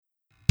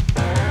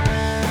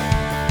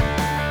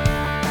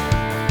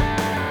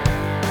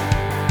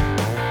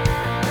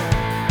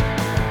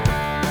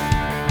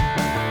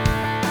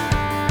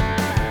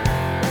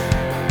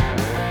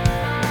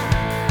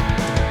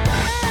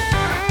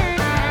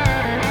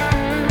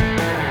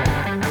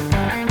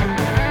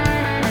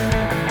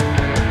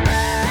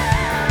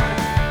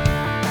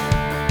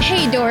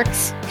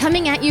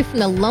Coming at you from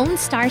the Lone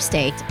Star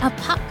State, a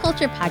pop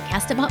culture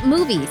podcast about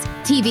movies,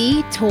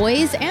 TV,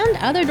 toys, and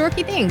other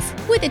dorky things,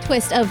 with a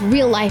twist of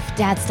real-life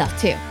dad stuff,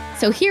 too.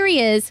 So here he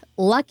is,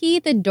 Lucky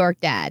the Dork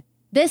Dad.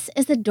 This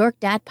is the Dork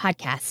Dad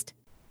Podcast.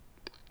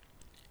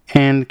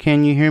 And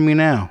can you hear me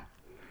now?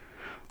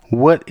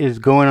 What is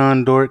going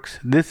on, dorks?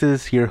 This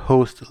is your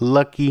host,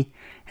 Lucky,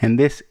 and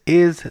this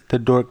is the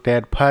Dork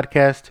Dad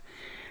Podcast.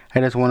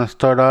 I just want to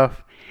start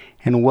off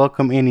and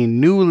welcome any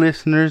new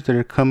listeners that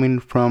are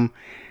coming from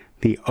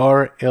the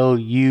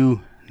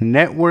RLU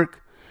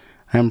network.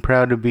 I'm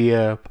proud to be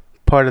a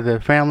part of the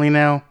family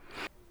now.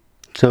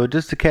 So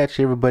just to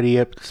catch everybody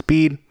up to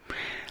speed,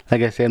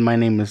 like I said, my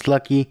name is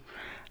Lucky.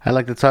 I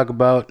like to talk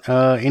about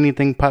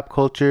anything pop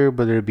culture,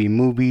 whether it be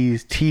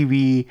movies,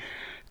 TV,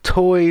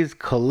 toys,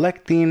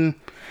 collecting,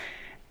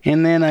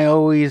 and then I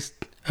always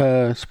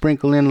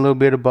sprinkle in a little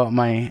bit about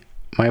my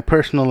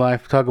personal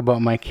life, talk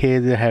about my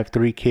kids. I have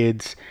 3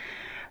 kids.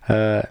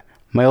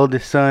 My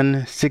oldest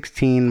son,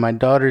 16. My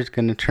daughter's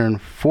going to turn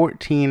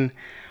 14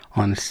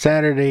 on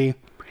Saturday.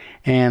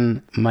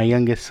 And my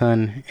youngest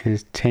son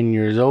is 10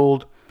 years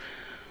old.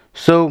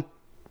 So,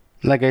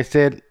 like I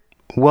said,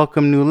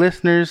 welcome new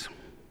listeners.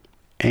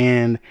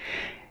 And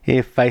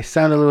if I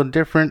sound a little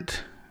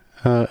different,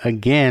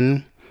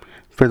 again,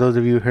 for those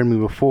of you who heard me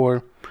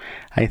before,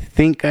 I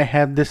think I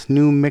have this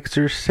new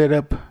mixer set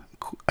up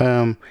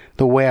the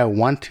way I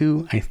want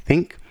to, I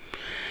think.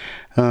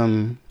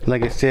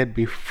 Like I said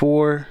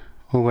before,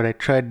 or what I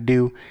tried to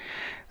do,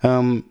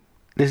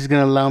 this is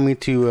going to allow me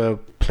to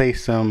play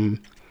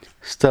some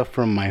stuff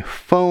from my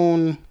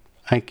phone.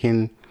 I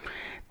can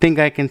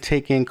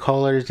take in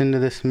callers into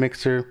this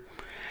mixer.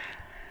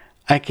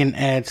 I can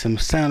add some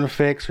sound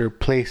effects or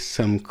play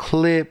some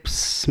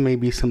clips,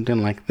 maybe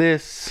something like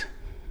this.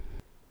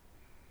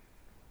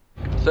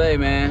 Say,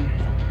 man,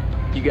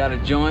 you got a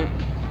joint?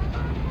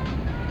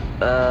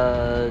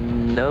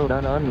 No,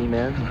 not on me,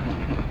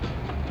 man.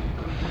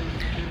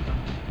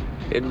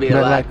 It'd be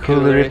a lot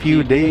cooler if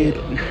you did.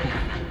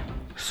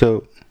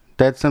 So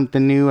that's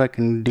something new. I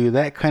can do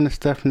that kind of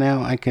stuff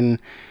now. I can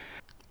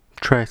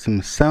try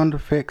some sound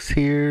effects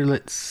here.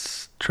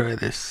 Let's try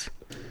this.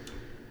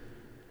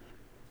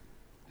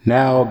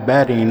 Now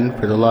batting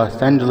for the Los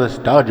Angeles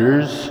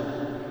Dodgers.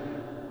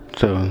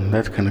 So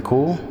that's kind of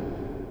cool.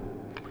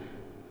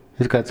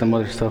 It's got some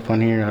other stuff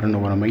on here. I don't know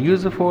what I'm going to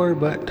use it for,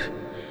 but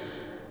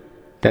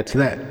that's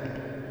that.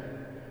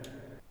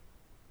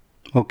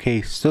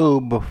 Okay, so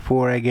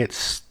before I get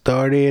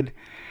started,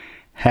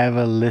 have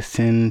a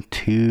listen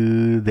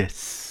to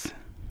this.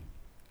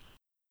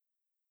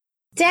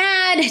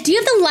 Dad, do you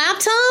have the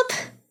laptop?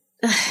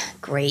 Ugh,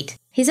 great.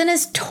 He's in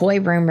his toy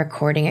room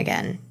recording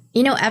again.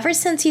 You know, ever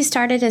since he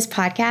started his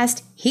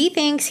podcast, he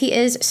thinks he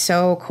is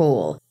so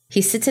cool.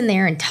 He sits in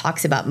there and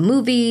talks about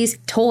movies,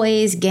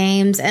 toys,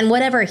 games, and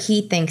whatever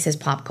he thinks is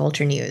pop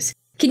culture news.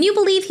 Can you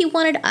believe he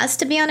wanted us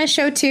to be on his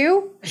show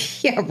too?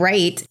 Yeah,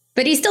 right.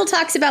 But he still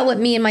talks about what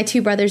me and my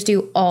 2 brothers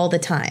do all the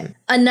time.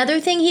 Another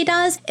thing he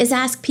does is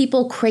ask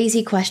people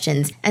crazy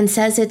questions and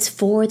says it's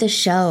for the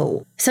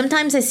show.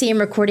 Sometimes I see him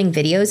recording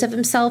videos of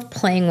himself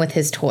playing with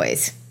his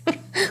toys.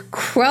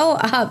 Grow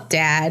up,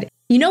 Dad.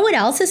 You know what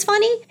else is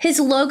funny? His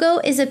logo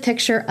is a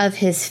picture of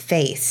his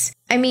face.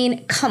 I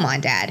mean, come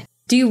on, Dad.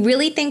 Do you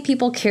really think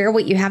people care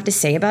what you have to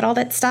say about all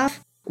that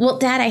stuff? Well,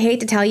 Dad, I hate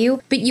to tell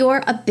you, but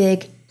you're a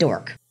big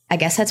dork. I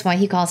guess that's why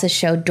he calls his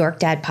show Dork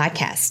Dad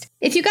Podcast.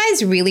 If you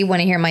guys really want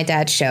to hear my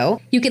dad's show,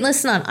 you can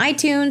listen on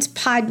iTunes,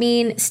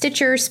 Podbean,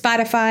 Stitcher,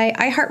 Spotify,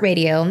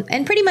 iHeartRadio,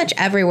 and pretty much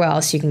everywhere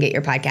else you can get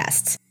your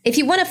podcasts. If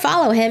you want to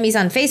follow him, he's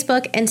on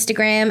Facebook,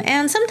 Instagram,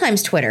 and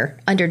sometimes Twitter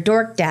under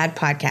Dork Dad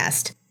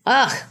Podcast.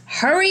 Ugh,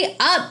 hurry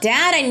up,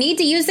 Dad. I need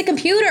to use the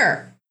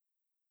computer.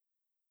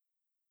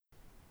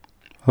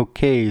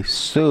 Okay,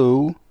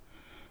 so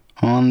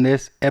on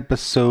this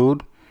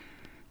episode,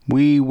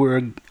 we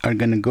are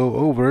going to go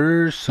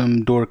over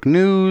some dork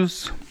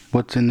news.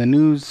 What's in the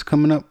news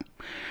coming up?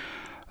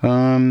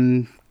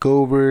 Go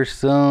over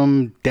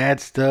some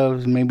dad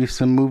stuff, maybe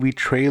some movie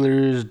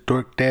trailers,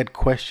 dork dad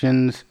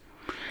questions.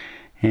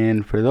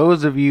 And for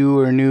those of you who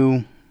are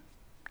new,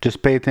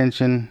 just pay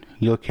attention.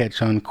 You'll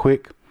catch on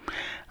quick.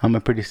 I'm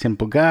a pretty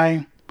simple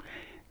guy.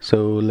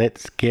 So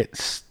let's get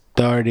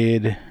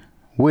started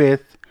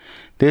with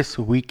this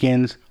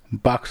weekend's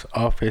box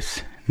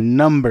office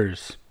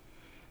numbers.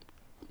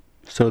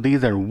 So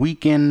these are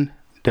weekend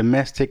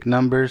domestic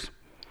numbers.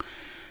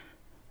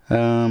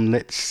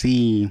 Let's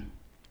see.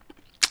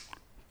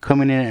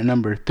 Coming in at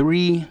number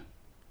 3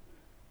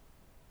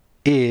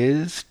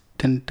 is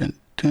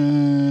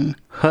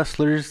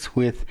Hustlers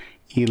with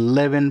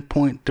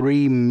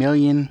 11.3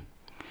 million.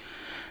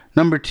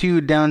 Number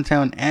 2,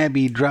 Downtown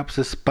Abbey drops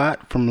a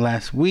spot from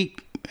last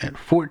week at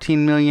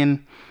 14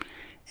 million.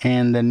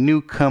 And the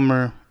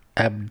newcomer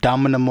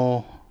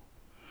Abominable,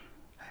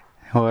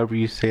 however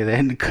you say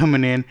that,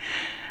 coming in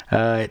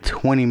at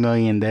 20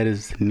 million. That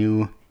is the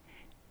new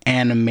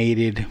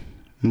animated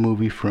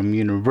movie from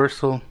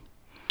Universal.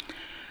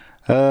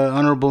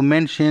 Honorable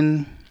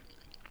mention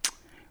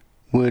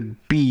would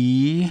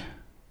be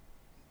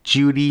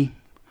Judy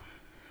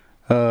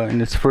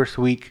in its first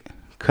week,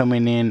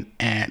 coming in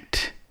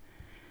at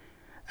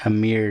a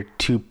mere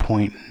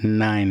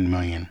 2.9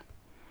 million.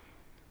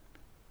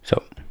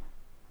 So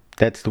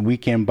that's the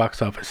weekend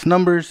box office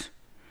numbers.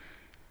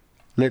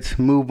 Let's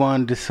move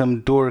on to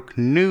some dork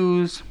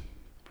news.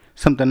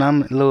 Something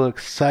I'm a little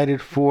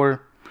excited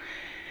for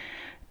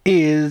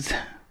is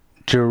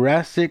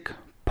Jurassic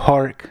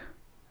Park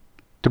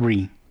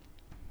 3.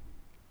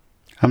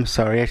 I'm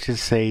sorry, I should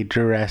say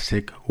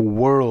Jurassic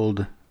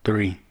World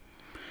 3.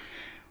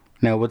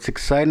 Now, what's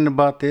exciting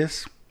about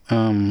this,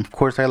 of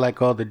course, I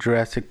like all the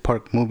Jurassic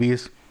Park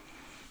movies,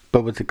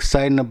 but what's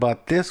exciting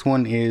about this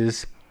one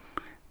is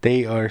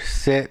they are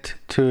set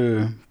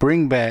to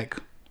bring back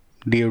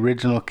the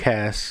original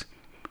cast,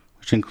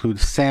 which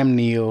includes Sam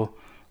Neill,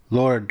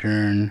 Laura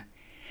Dern,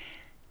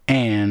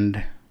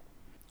 and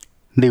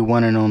the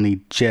one and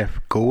only Jeff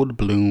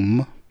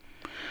Goldblum.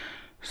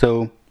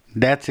 So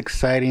that's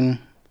exciting.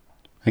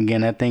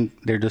 Again, I think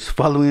they're just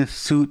following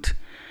suit,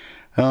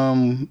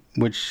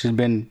 which has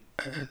been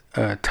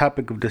a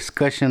topic of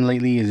discussion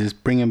lately, is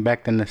just bringing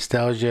back the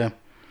nostalgia.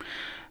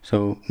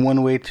 So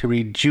one way to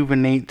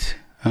rejuvenate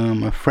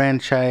a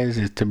franchise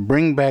is to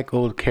bring back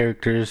old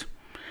characters,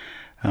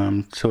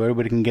 so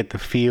everybody can get the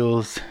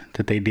feels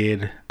that they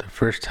did the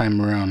first time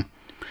around.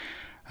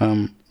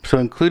 So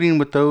including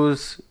with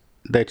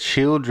the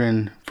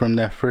children from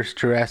that first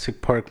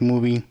Jurassic Park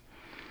movie,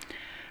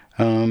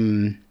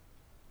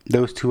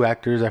 those two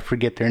actors, I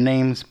forget their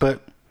names,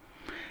 but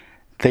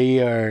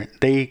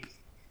they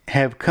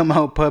have come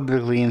out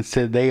publicly and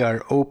said they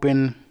are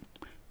open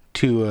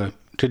to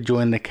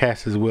join the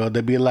cast as well.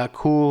 That'd be a lot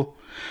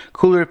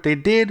cooler if they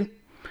did.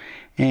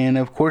 And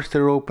of course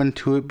they're open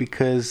to it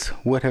because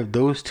what have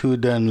those two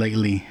done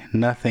lately?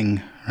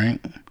 Nothing, right?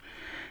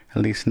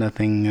 At least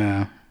nothing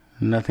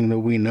that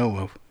we know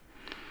of.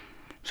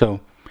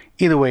 So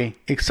either way,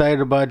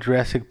 excited about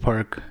Jurassic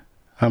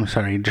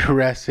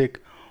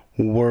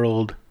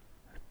World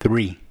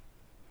 3.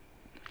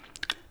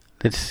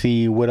 Let's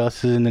see what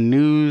else is in the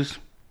news.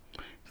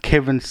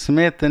 Kevin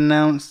Smith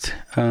announced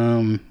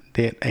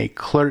that a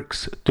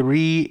Clerks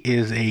 3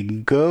 is a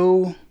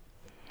go.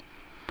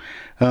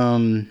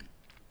 I'm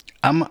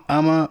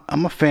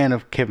a fan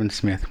of Kevin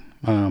Smith.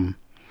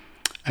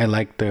 I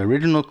like the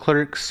original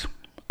Clerks.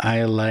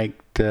 I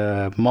liked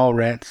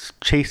Mallrats,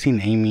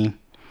 Chasing Amy,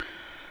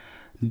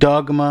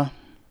 Dogma,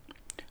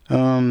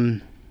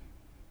 and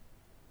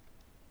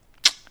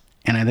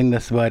I think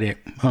that's about it.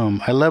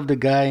 I love the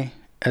guy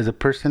as a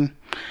person.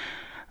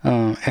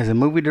 As a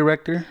movie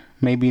director,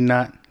 maybe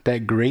not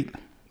that great.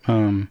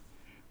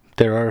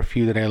 There are a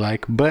few that I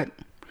like, but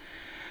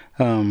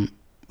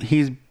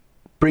he's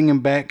bringing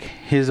back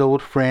his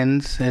old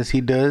friends as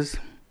he does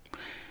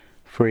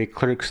for a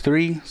Clerks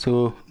 3.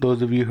 So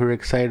those of you who are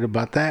excited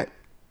about that,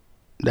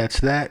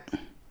 that's that.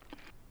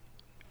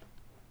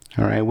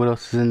 Alright, what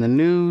else is in the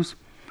news?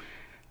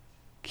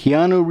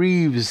 Keanu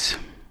Reeves,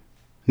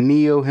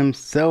 Neo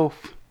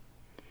himself,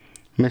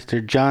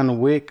 Mr. John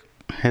Wick,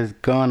 has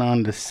gone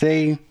on to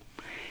say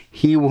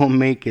he will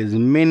make as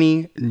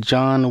many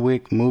John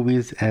Wick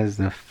movies as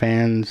the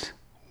fans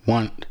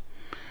want.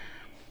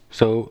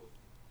 So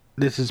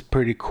this is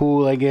pretty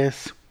cool, I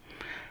guess.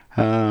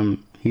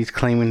 He's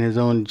claiming his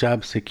own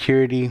job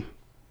security.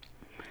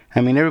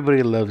 I mean,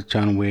 everybody loves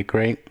John Wick,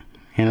 right?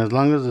 And as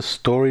long as the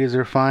stories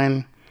are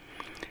fine,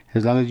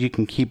 as long as you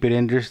can keep it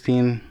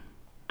interesting,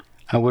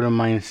 I wouldn't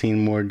mind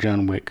seeing more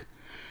John Wick.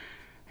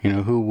 You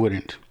know, who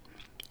wouldn't?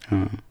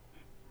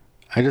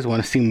 I just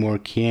want to see more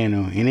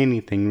Keanu in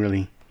anything,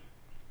 really.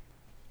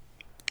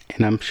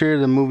 And I'm sure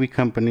the movie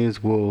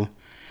companies will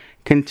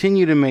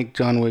continue to make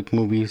John Wick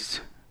movies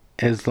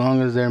as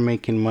long as they're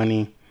making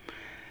money.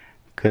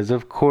 Because,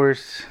 of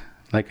course,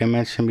 like I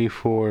mentioned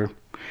before,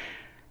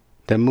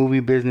 the movie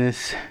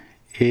business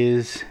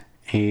is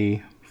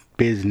a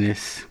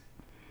business.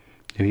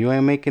 If you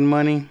ain't making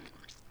money,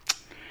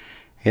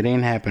 it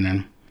ain't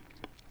happening.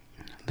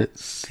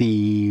 Let's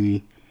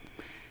see.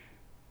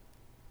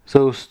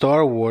 So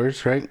Star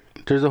Wars, right?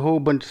 There's a whole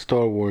bunch of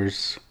Star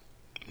Wars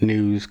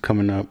news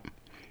coming up.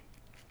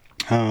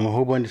 A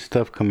whole bunch of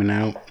stuff coming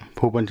out. A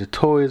whole bunch of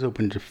toys, a whole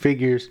bunch of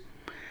figures.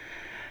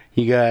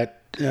 You got,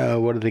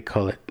 what do they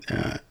call it?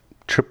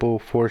 Triple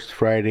Force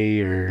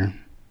Friday or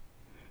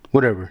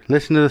whatever.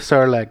 Listen to the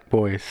Sarlacc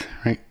boys,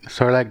 right?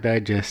 Sarlacc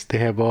Digest. They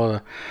have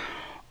all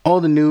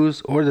the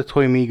news, or the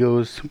Toy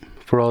Migos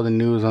for all the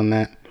news on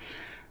that,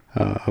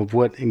 of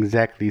what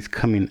exactly is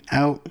coming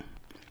out.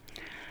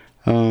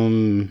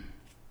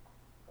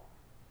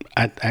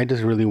 I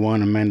just really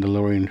want a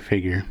Mandalorian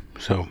figure.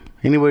 So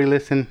anybody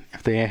listen,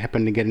 if they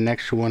happen to get an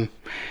extra one,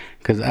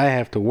 because I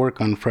have to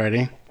work on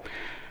Friday.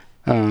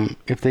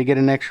 If they get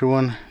an extra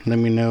one, let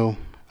me know.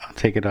 I'll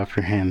take it off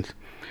your hands.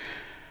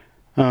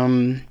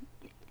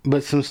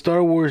 But some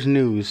Star Wars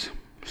news.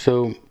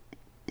 So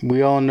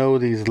we all know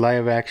these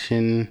live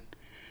action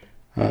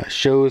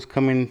shows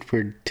coming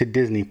to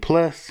Disney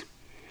Plus.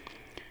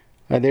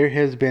 There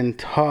has been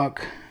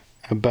talk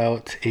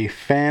about a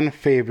fan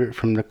favorite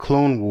from the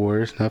Clone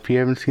Wars. Now, if you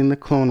haven't seen the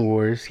Clone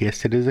Wars,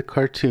 yes, it is a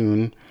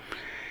cartoon,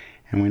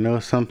 And we know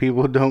some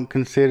people don't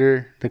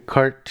consider the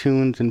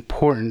cartoons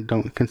important,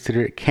 don't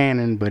consider it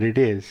canon, but it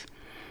is.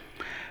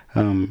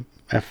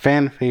 A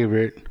fan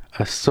favorite,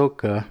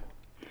 Ahsoka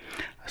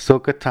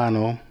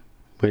Tano,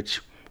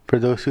 which for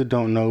those who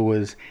don't know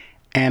was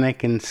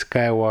Anakin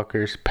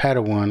Skywalker's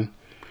Padawan,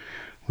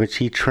 which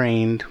he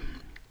trained.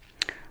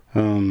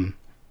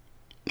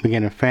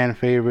 Again, a fan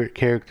favorite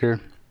character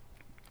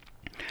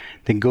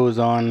that goes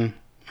on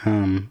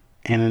and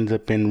ends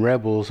up in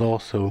Rebels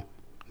also,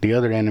 the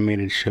other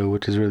animated show,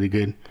 which is really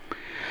good.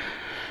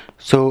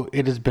 So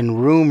it has been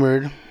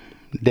rumored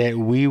that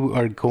we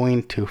are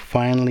going to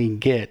finally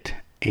get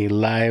a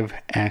live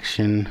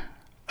action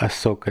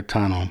Ahsoka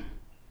Tano.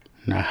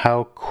 Now,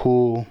 how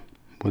cool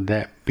would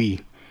that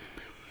be?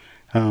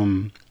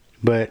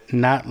 But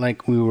not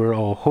like we were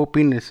all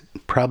hoping. It's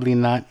probably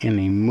not in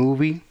a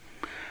movie,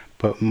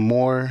 but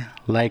more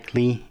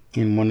likely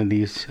in one of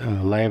these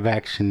live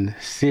action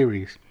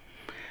series.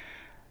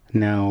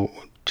 Now,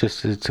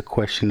 just it's a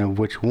question of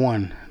which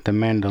one. The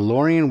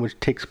Mandalorian, which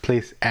takes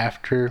place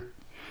after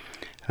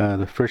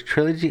the first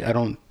trilogy, I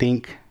don't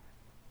think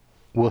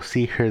we'll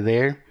see her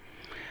there.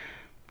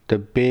 The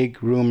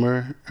big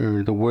rumor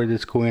or the word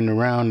that's going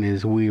around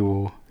is we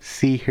will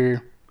see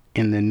her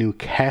in the new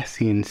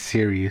Cassian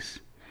series.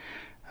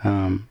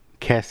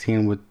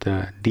 Cassian with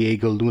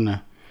Diego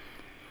Luna.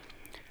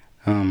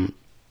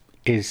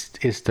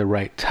 Is the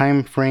right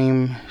time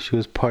frame. She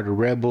was part of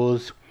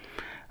Rebels.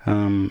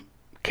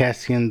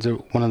 Cassian's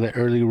one of the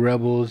early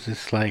Rebels.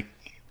 It's like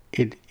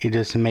it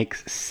just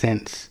makes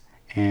sense.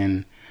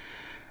 And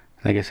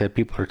like I said,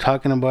 people are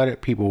talking about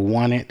it. People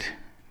want it.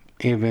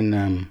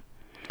 Even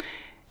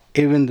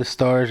the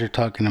stars are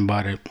talking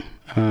about it.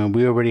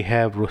 We already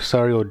have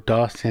Rosario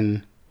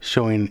Dawson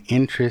showing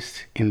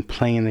interest in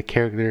playing the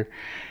character.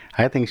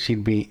 I think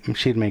she'd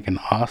make an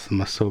awesome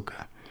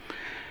Ahsoka.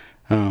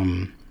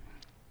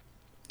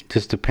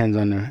 Just depends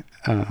on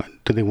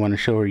do they want to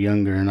show her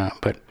younger or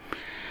not. But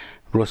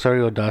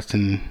Rosario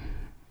Dawson,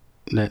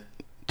 that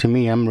to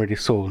me, I'm already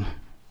sold.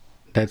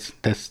 That's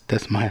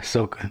my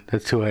Ahsoka.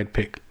 That's who I'd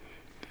pick.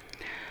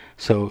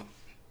 So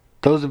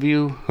those of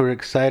you who are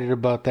excited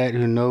about that,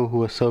 who know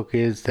who Ahsoka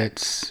is,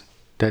 that's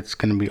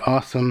gonna be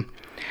awesome.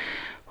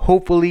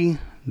 Hopefully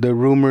the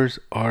rumors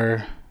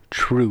are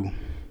true.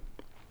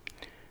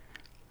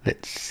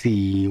 Let's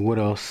see what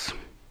else.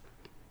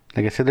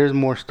 Like I said, there's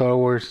more Star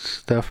Wars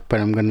stuff, but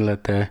I'm gonna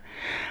let the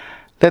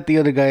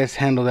other guys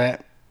handle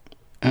that.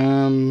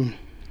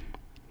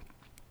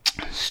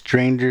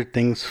 Stranger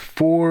Things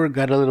 4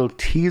 got a little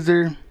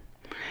teaser.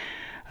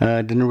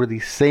 Didn't really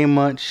say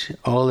much.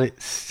 All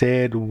it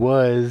said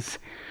was,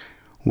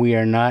 we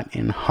are not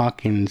in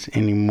Hawkins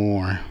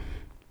anymore.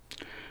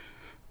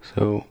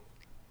 So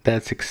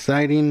that's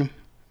exciting.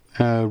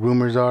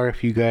 Rumors are,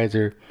 if you guys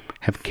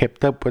have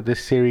kept up with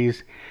this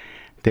series,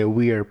 that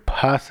we are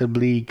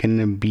possibly going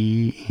to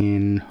be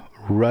in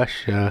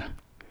Russia.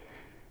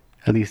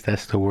 At least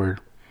that's the word.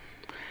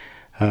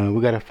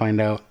 We got to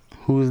find out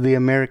who's the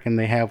American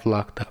they have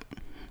locked up.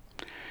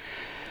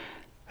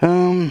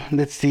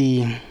 Let's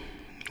see.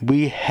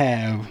 We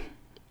have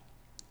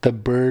the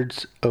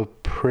Birds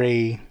of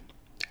Prey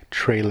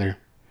trailer.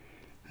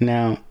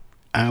 Now,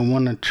 I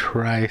want to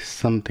try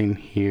something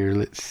here.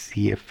 Let's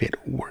see if it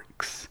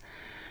works.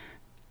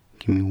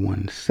 Give me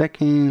 1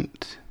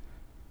 second.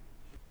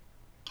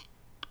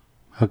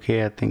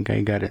 Okay, I think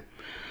I got it.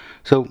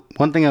 So,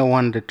 one thing I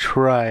wanted to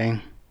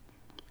try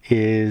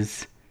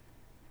is,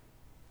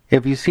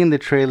 if you've seen the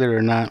trailer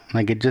or not,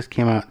 like it just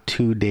came out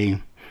today.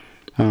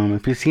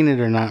 If you've seen it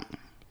or not,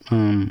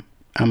 I'm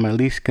at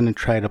least going to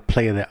try to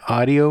play the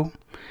audio,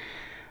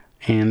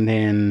 and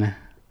then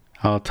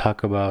I'll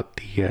talk about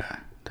the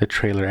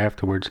trailer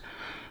afterwards.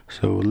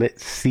 So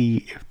let's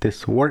see if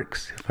this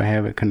works, if I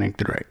have it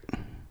connected right.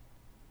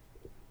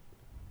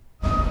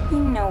 You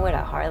know what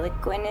a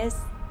harlequin is?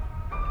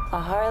 A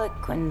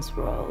harlequin's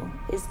role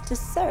is to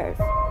serve.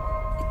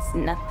 It's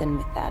nothing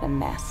without a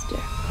master.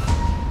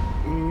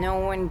 No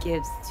one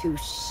gives two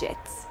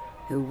shits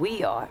who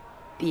we are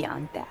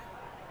beyond that.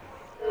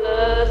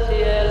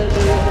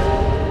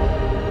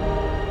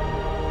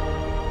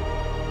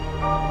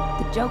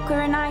 The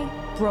Joker and I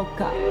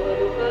broke up.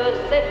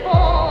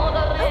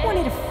 I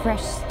wanted a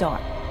fresh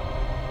start.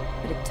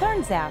 But it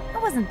turns out I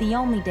wasn't the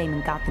only dame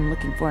in Gotham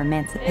looking for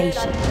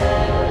emancipation.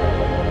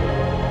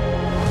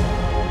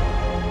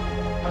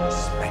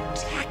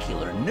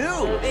 Spectacular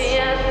news!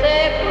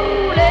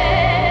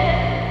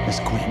 Miss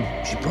Quinn,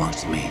 she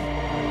belongs to me.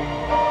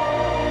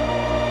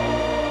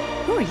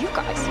 Who are you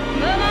guys?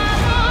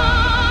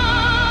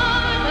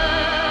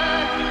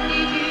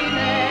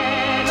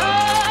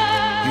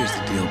 Here's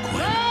the deal,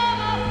 Quinn.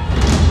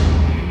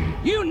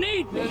 You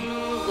need me!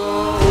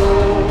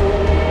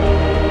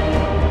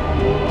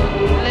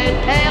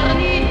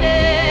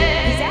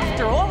 He's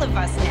after all of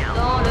us now.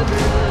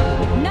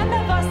 None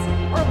of us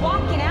are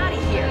walking out of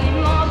here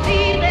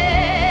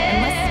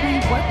unless we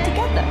work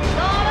together.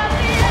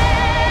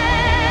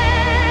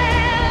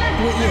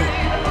 What year?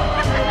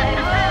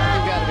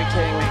 You gotta be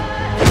kidding me.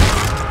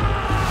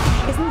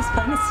 Isn't this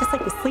fun? It's just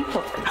like the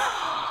sleepover.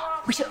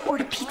 We should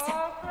order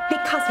pizza.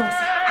 Make Cosmos.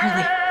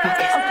 Harley,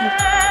 focus. Okay.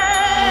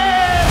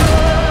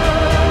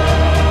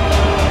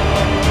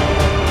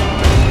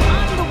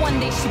 I'm the one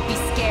they should be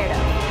scared of.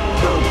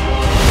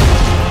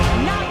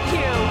 Not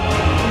you.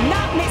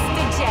 Not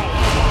Mr. J.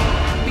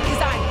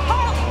 Because I'm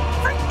Harley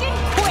freaking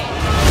Quinn.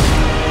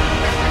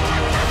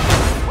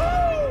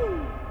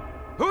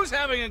 Who's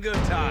having a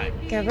good time?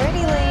 Get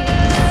ready, ladies.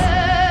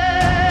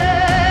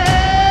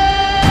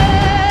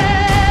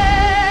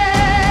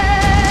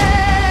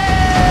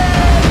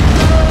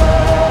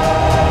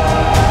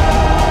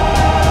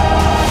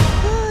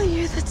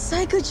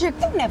 Chick.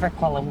 Don't never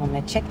call a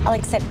woman a chick. I'll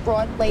accept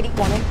broad, lady,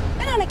 woman,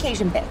 and on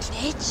occasion, bitch.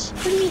 Bitch?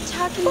 What are you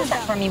talking Hold about?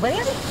 that for me, will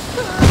you?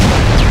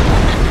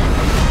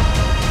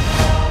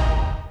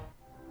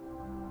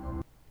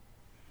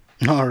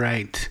 All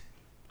right.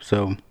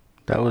 So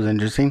that was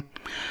interesting.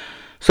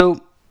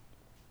 So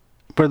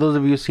for those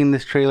of you who've seen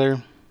this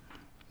trailer,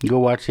 go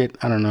watch it.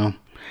 I don't know.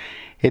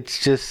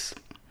 It's just,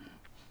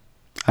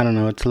 I don't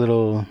know. It's a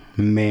little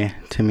meh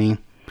to me.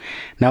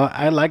 Now,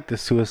 I like the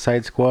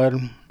Suicide Squad.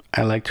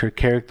 I liked her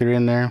character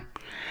in there.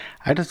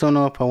 I just don't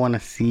know if I want to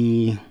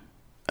see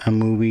a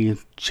movie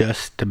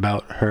just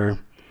about her.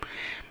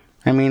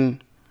 I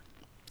mean,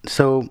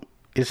 so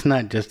it's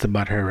not just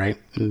about her, right?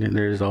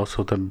 There's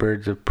also the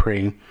Birds of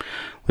Prey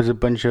with a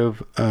bunch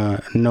of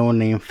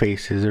no-name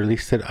faces, or at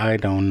least that I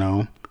don't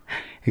know,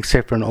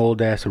 except for an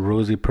old-ass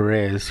Rosie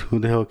Perez. Who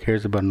the hell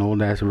cares about an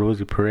old-ass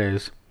Rosie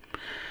Perez?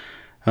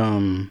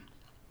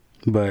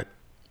 But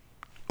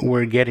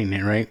we're getting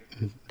it, right?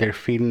 They're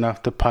feeding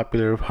off the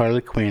popular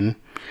Harley Quinn.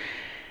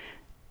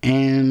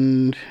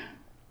 And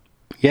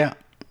yeah,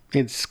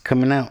 it's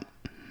coming out,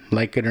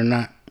 like it or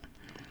not.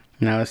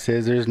 Now it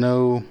says there's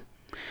no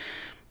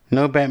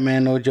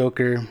Batman, no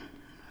Joker,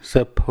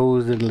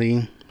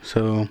 supposedly.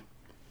 So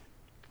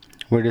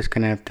we're just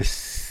gonna have to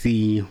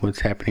see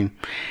what's happening.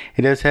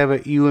 It does have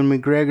a Ewan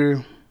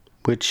McGregor,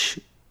 which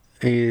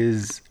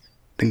is,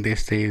 I think they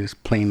say, is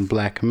playing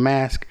Black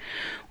Mask,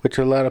 which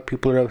a lot of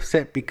people are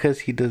upset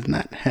because he does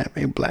not have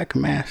a black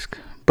mask.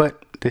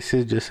 But this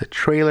is just a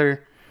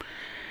trailer.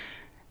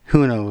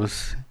 Who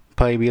knows?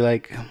 Probably be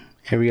like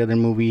every other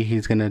movie,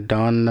 he's gonna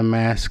don the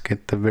mask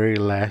at the very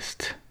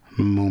last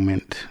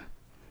moment.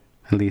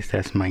 At least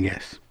that's my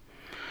guess.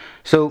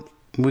 So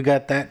we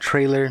got that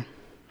trailer.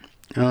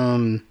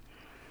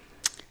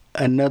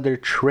 Another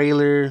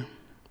trailer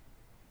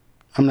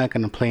I'm not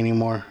gonna play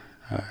anymore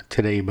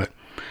today, but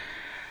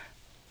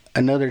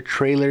another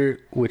trailer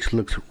which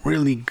looks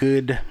really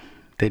good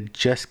that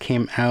just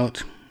came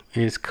out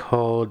is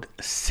called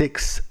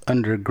Six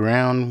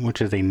Underground,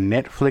 which is a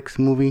Netflix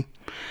movie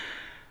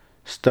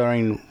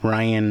starring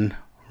Ryan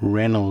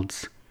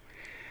Reynolds.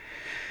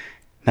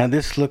 Now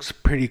this looks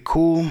pretty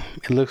cool.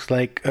 It looks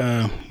like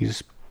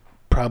he's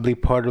probably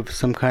part of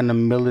some kind of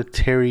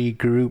military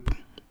group,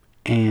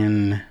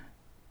 and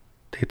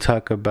they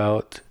talk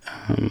about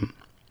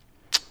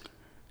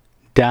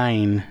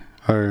dying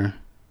or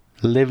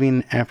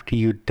living after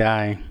you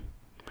die.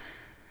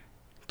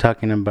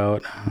 Talking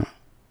about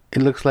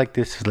it looks like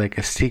this is like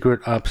a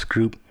secret ops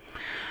group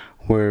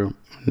where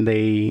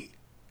they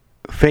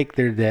fake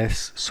their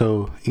deaths,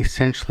 so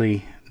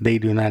essentially they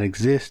do not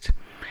exist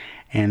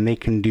and they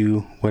can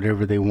do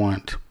whatever they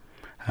want,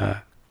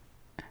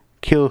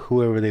 kill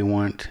whoever they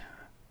want.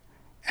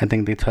 I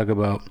think they talk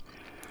about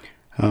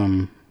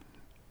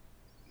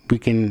we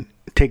can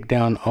take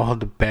down all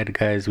the bad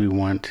guys we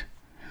want,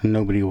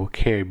 nobody will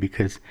care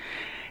because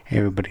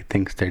everybody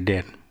thinks they're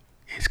dead.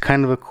 It's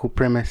kind of a cool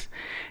premise.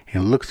 It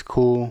looks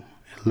cool.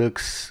 It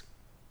looks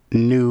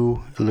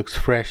new. It looks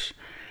fresh.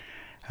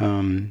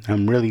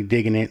 I'm really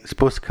digging it. It's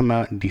supposed to come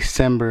out in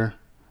December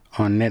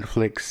on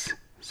Netflix.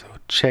 So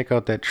check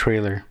out that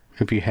trailer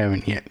if you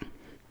haven't yet.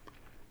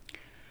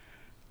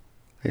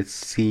 Let's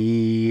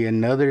see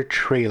another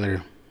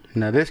trailer.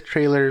 Now this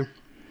trailer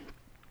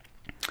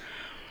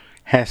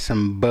has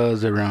some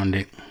buzz around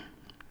it.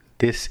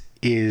 This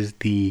is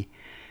the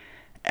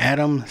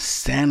Adam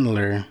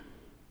Sandler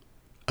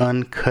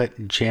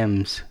Uncut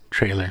Gems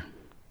trailer.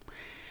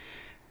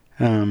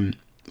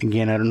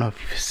 Again, I don't know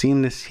if you've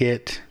seen this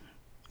yet.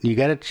 You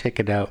gotta check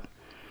it out.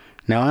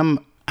 Now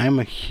I'm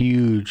a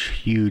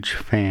huge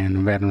fan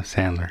of Adam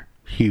Sandler.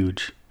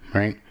 Huge,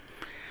 right?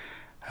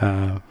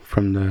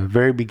 From the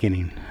very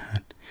beginning,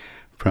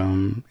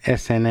 from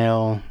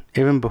SNL,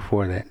 even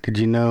before that. Did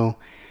you know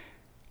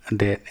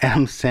that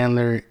Adam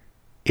Sandler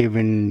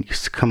even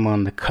used to come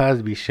on the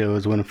Cosby Show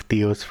as one of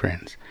Theo's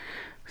friends?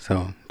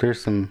 So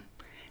there's some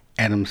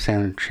Adam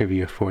Sandler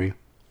trivia for you.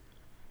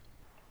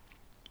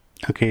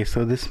 Okay,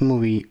 so this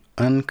movie,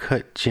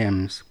 Uncut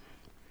Gems,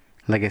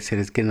 like I said,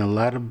 it's getting a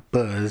lot of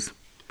buzz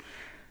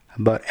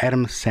about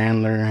Adam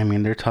Sandler. I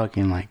mean, they're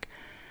talking like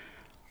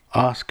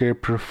Oscar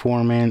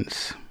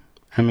performance.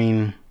 I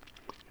mean,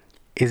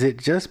 is it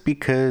just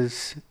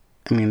because,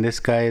 I mean, this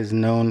guy is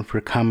known for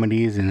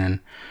comedies, and then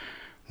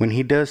when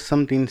he does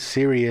something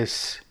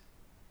serious,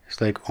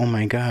 it's like, oh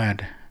my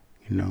God,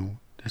 you know,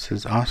 this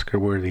is Oscar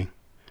worthy.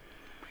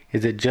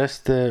 Is it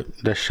just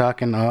the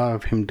shock and awe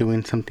of him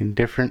doing something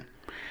different?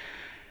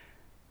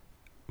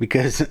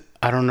 because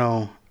I don't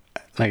know.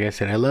 Like I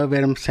said, I love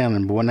Adam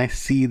Sandler, but when I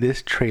see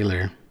this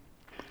trailer,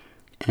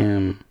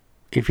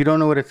 if you don't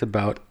know what it's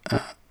about,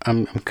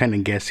 I'm kind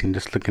of guessing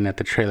just looking at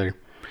the trailer.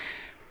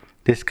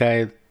 This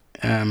guy,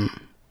 I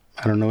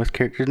don't know his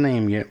character's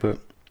name yet, but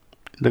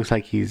looks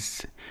like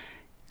he's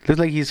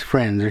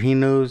friends, or he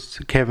knows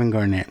Kevin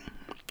Garnett,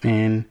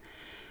 and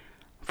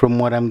from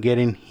what I'm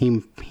getting,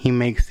 he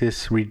makes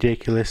this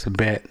ridiculous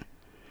bet,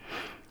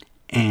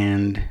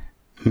 and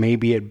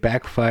maybe it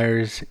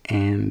backfires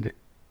and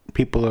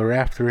people are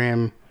after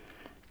him.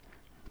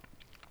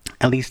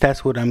 At least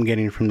that's what I'm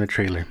getting from the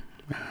trailer.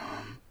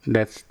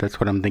 That's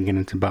what I'm thinking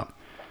it's about.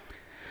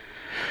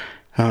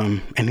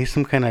 And he's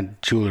some kind of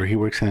jeweler. He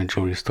works in a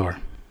jewelry store.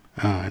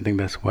 I think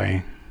that's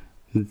why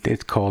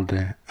it's called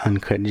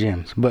Uncut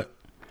Gems. But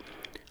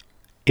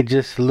it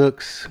just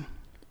looks,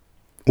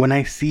 when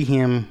I see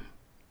him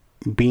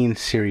being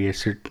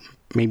serious, or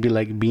maybe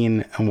like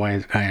being a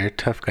wise guy or a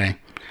tough guy,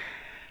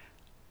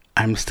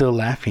 I'm still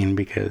laughing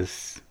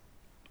because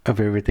of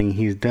everything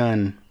he's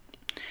done.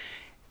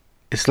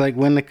 It's like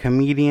when the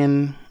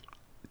comedian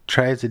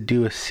tries to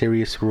do a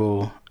serious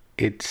role,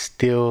 it's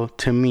still,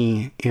 to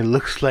me, it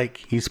looks like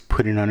he's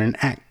putting on an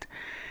act.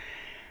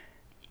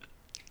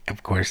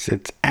 Of course,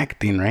 it's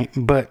acting, right?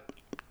 But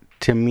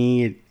to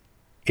me,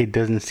 it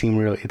doesn't seem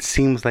real. It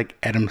seems like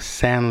Adam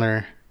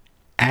Sandler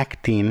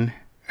acting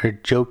or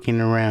joking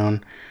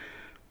around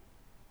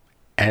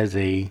as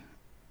a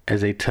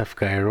tough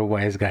guy or a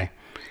wise guy.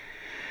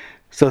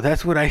 So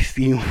that's what I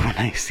see when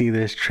I see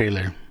this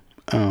trailer.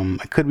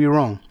 I could be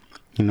wrong.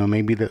 You know,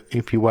 maybe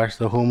if you watch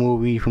the whole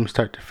movie from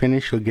start to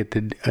finish, you'll get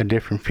a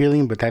different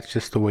feeling. But that's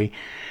just the way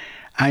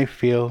I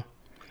feel.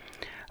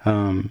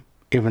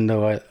 Even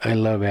though I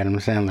love Adam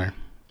Sandler.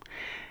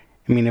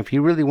 I mean, if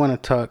you really want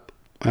to talk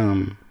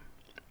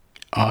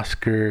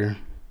Oscar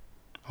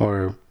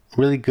or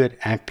really good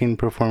acting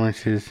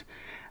performances,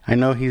 I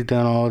know he's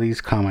done all these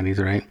comedies,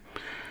 right?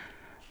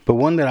 But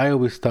one that I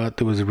always thought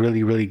that was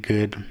really, really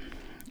good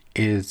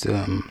is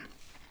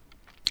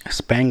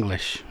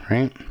Spanglish,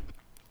 right?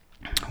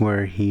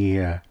 Where he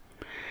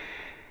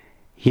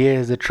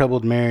has a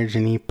troubled marriage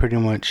and he pretty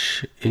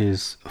much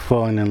is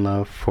falling in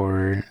love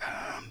for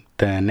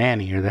the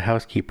nanny or the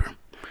housekeeper,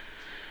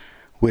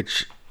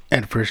 which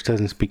at first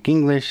doesn't speak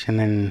English, and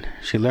then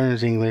she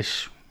learns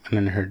English, and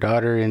then her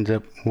daughter ends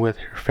up with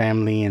her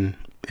family, and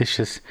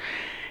it's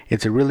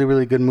a really,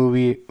 really good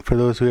movie. For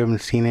those who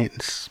haven't seen it,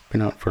 it's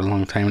been out for a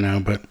long time now,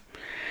 but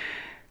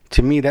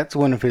to me, that's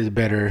one of his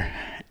better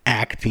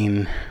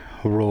acting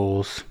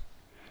roles.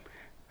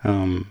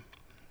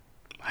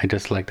 I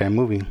just like that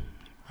movie.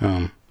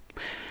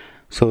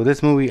 So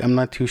this movie, I'm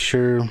not too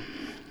sure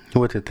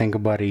what to think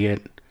about it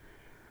yet,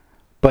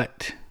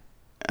 but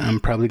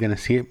I'm probably going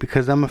to see it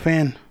because I'm a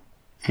fan.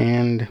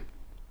 And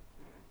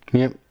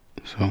yep,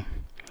 so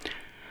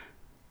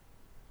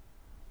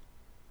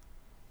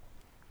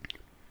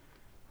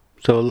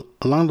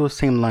along those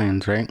same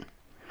lines, right?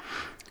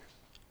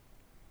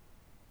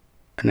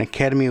 An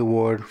Academy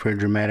Award for a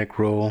dramatic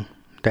role,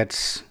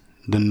 that's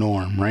the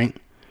norm, right?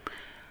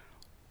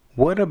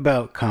 What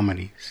about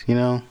comedies? You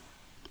know,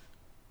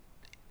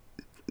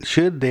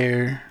 should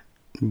there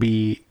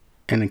be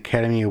an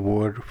Academy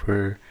Award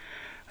for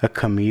a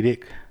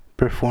comedic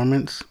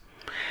performance?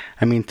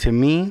 I mean, to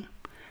me,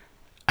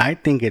 I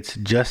think it's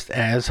just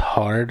as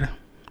hard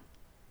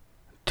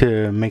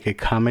to make a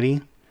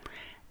comedy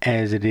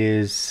as it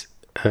is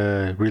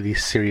a really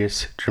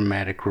serious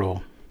dramatic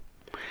role.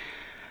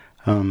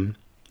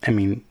 I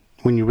mean,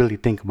 when you really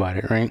think about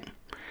it, right?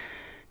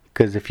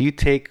 Because if you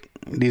take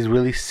these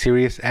really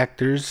serious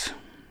actors,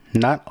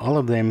 not all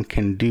of them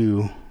can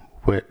do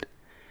what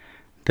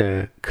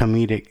the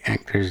comedic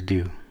actors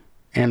do,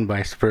 and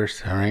vice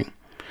versa, right?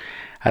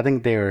 I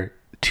think they are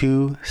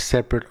two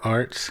separate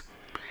arts,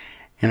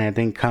 and I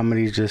think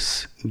comedies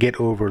just get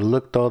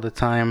overlooked all the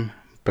time,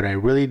 but I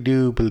really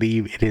do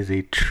believe it is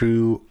a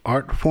true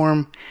art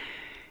form,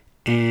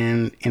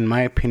 and in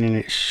my opinion,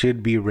 it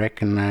should be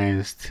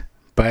recognized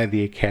by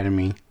the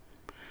Academy.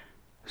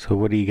 So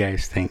what do you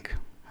guys think?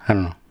 I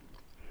don't know.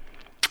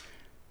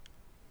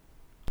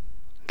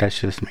 That's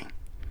just me.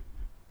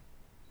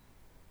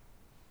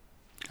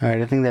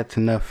 Alright, I think that's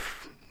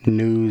enough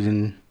news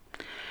and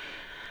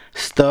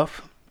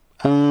stuff.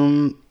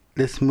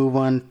 Let's move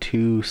on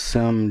to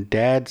some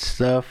dad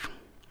stuff.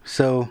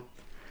 So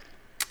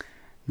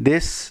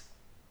this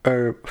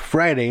past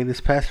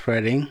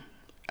Friday,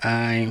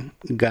 I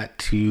got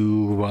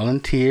to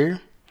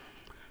volunteer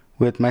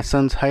with my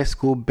son's high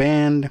school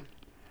band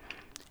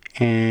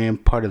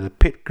and part of the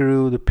pit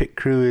crew. The pit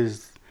crew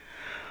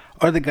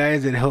are the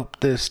guys that help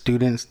the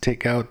students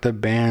take out the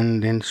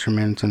band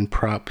instruments and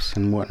props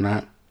and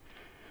whatnot.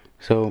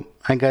 So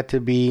I got to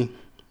be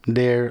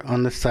there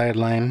on the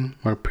sideline,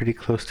 or pretty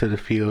close to the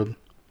field.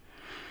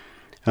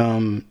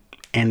 And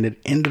it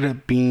ended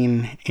up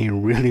being a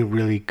really,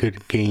 really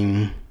good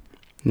game.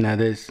 Now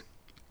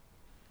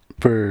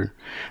for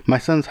my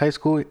son's high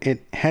school,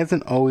 they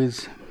haven't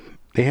always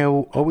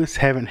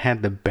haven't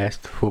had the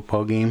best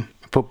football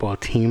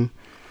team.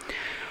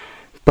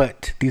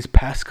 But these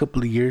past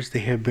couple of years, they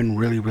have been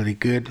really, really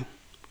good.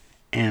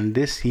 And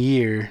this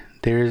year,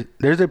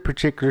 there's a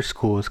particular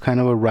school. It's kind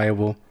of a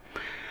rival.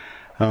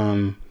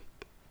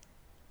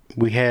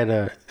 We had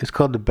it's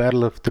called the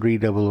Battle of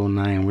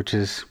 3009, which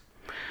is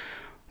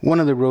one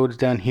of the roads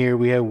down here.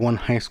 We have one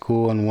high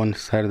school on one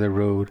side of the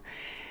road,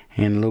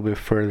 and a little bit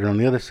further on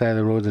the other side of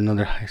the road is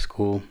another high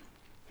school.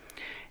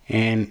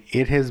 And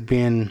it has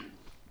been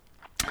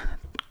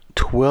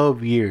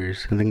 12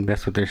 years, I think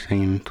that's what they're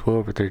saying,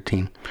 12 or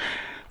 13.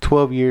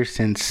 12 years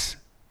since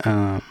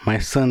my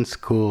son's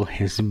school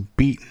has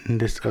beaten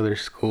this other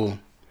school.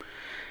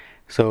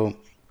 So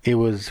it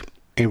was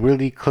a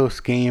really close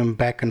game,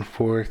 back and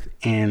forth,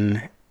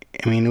 and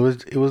I mean it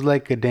was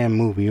like a damn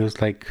movie. It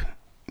was like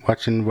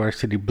watching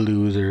Varsity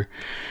Blues or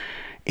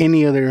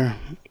any other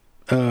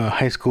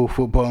high school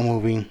football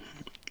movie.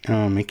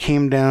 It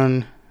came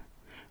down,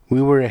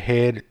 we were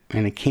ahead,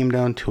 and it came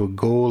down to a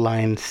goal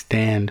line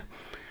stand.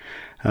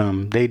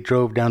 They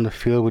drove down the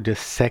field with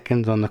just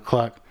seconds on the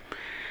clock,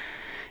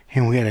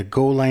 and we had a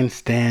goal line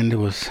stand. It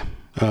was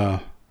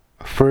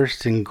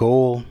first and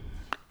goal,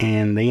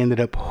 and they ended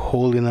up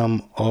holding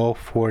them all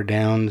 4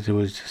 downs. It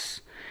was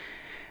just,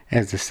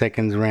 as the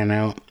seconds ran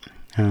out,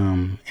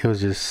 it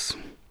was just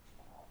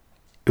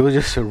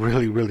a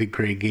really, really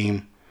great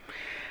game.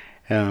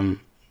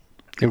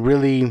 It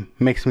really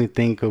makes me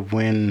think of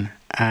when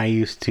I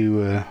used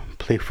to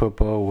play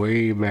football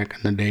way back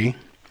in the day.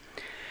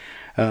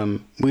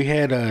 We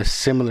had a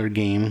similar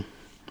game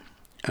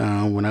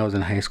when I was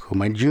in high school.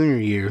 My junior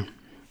year,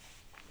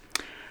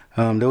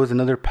 there was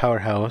another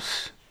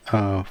powerhouse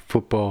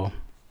football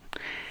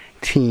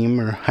team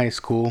or high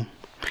school.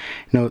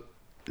 You know,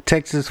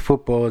 Texas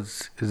football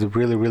is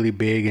really, really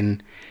big,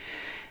 and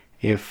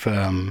if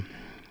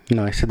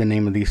I said the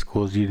name of these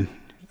schools, if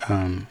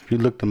you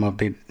looked them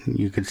up,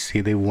 you could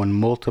see they won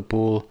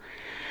multiple.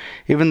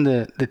 Even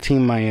the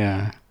team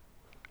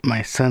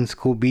my son's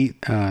school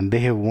beat, they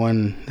have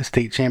won the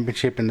state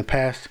championship in the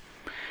past.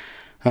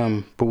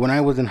 But when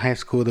I was in high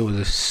school, there was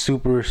a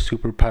super,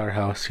 super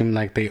powerhouse. Seemed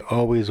like they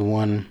always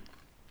won.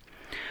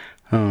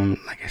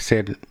 Like I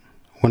said,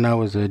 when I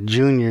was a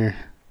junior,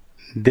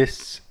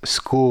 this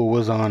school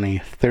was on a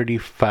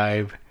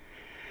 35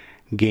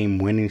 game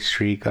winning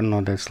streak. I don't know,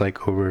 that's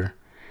like over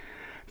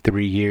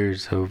 3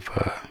 years of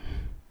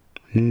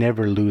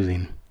never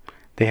losing.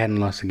 They hadn't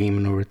lost a game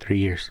in over 3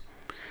 years.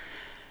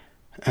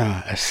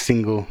 A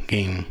single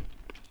game.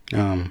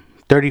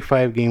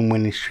 35 game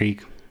winning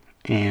streak.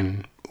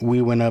 And we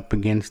went up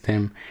against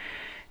them,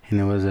 and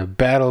it was a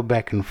battle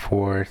back and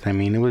forth. I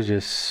mean, it was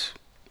just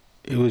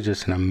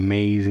an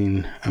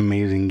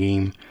amazing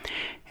game.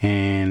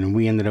 And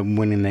we ended up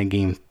winning that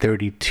game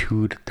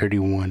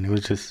 32-31.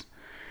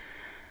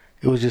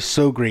 It was just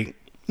so great.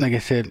 Like I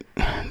said,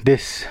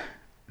 this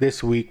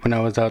week when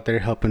I was out there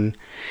helping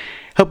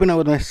out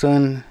with my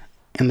son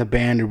and the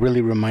band, it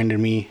really reminded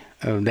me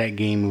of that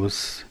game. It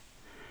was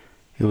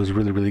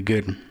really, really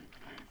good.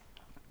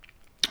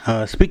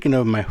 Speaking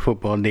of my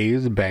football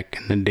days back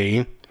in the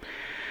day,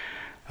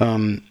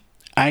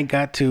 I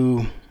got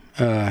to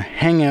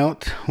hang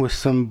out with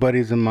some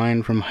buddies of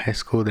mine from high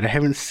school that I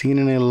haven't seen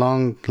in a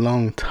long,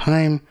 long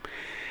time.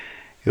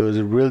 It was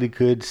really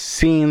good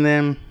seeing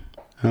them.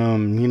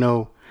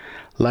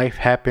 Life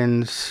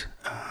happens.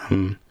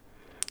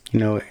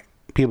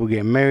 People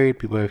get married,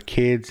 people have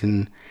kids,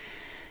 and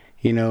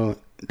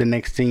the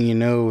next thing you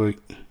know,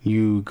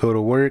 you go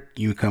to work,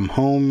 you come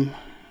home,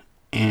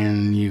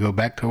 and you go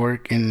back to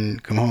work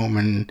and come home,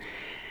 and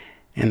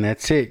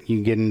that's it.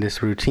 You get in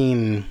this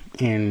routine,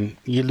 and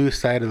you lose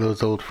sight of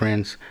those old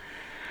friends.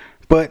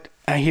 But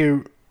I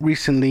here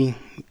recently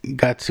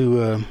got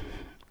to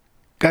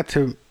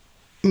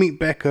meet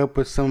back up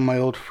with some of my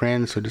old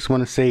friends. So just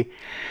want to say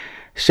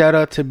shout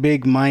out to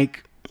Big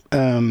Mike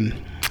and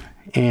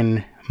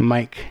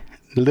Mike,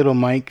 Little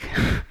Mike,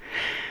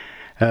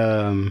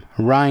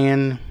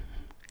 Ryan,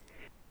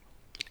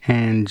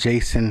 and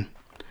Jason.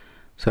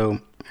 So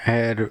I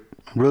had a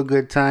real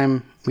good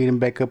time meeting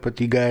back up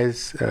with you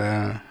guys.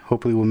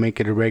 Hopefully we'll make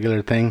it a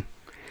regular thing.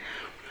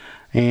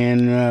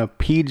 And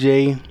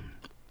PJ,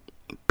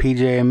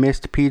 I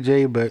missed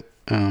PJ, but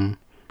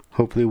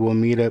hopefully we'll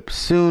meet up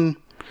soon.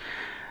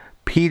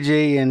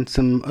 PJ and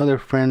some other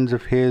friends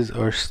of his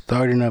are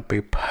starting up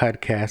a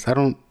podcast. I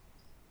don't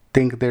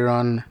think they're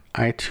on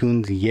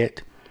iTunes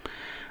yet,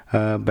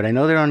 but I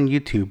know they're on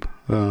YouTube,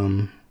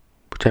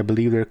 which I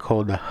believe they're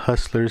called the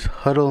Hustlers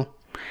Huddle.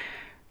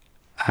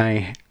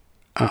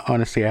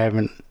 Honestly, I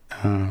haven't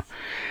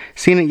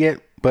seen it yet,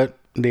 but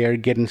they are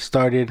getting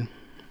started.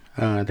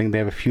 I think they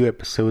have a few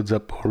episodes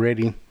up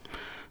already,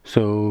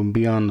 so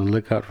be on the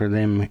lookout for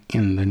them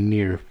in the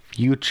near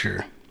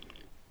future.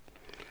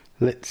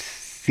 Let's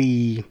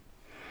see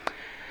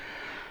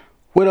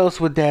what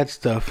else with that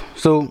stuff.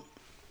 So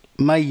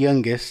my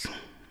youngest,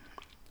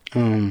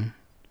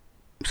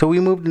 so we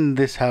moved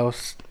into this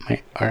house,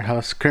 our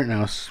house, current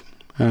house,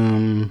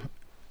 going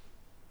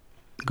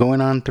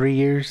on 3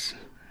 years.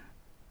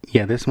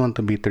 Yeah, this month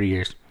will be 3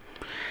 years.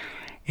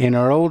 In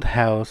our old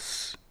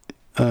house,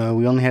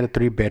 we only had a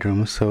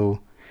 3-bedroom, so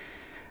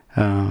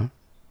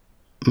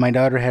My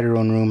daughter had her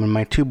own room, and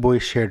my two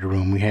boys shared a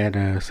room. We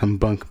had some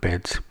bunk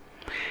beds.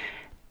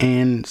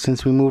 And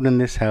since we moved in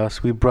this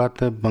house, we brought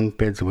the bunk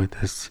beds with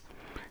us.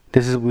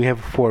 We have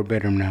a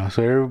 4-bedroom now,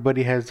 so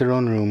everybody has their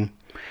own room.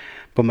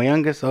 But my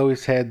youngest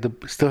always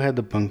still had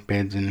the bunk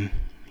beds, and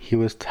he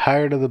was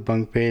tired of the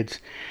bunk beds.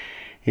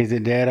 He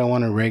said, "Dad, I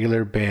want a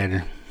regular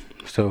bed."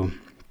 So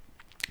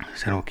I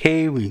said,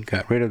 okay. We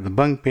got rid of the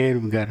bunk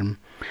bed. We got him,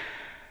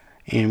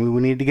 and we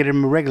would need to get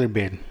him a regular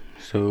bed.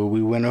 So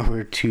we went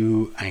over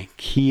to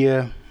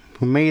IKEA.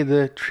 We made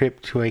the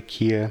trip to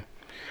IKEA,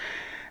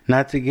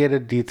 not to get a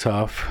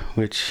Detolf,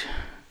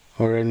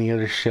 or any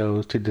other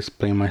shows to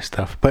display my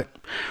stuff, but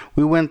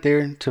we went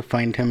there to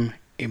find him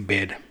a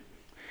bed.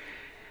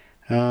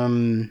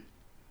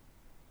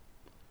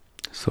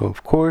 So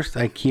of course,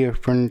 IKEA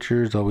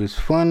furniture is always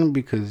fun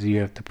because you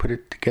have to put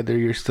it together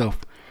yourself.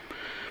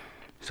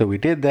 So we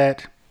did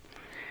that.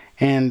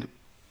 And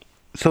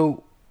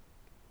so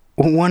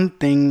one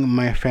thing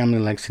my family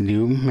likes to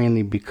do,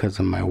 mainly because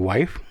of my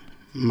wife,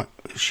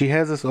 she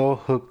has us all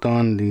hooked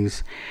on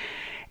these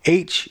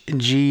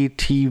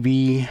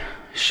HGTV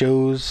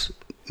shows,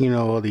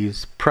 all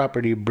these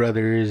Property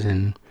Brothers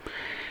and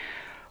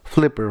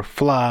Flip or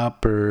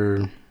Flop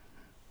or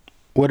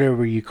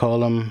whatever you call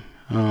them,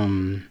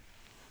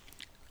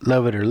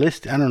 Love It or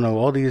List, I don't know,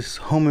 all these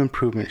home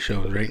improvement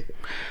shows, right?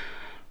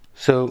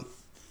 So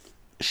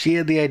she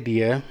had the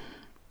idea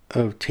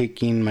of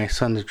taking my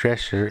son's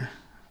dresser,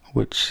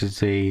 which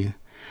is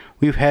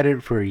we've had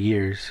it for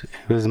years.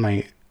 It was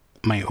my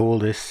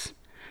oldest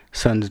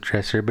son's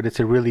dresser, but it's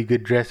a really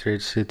good dresser.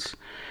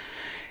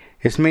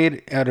 It's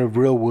made out of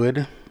real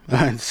wood.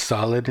 It's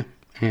solid,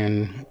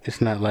 and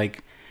it's not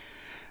like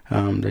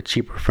the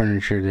cheaper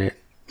furniture that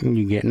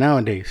you get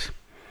nowadays.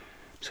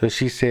 So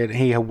she said,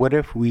 "Hey, what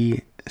if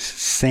we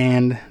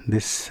sand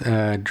this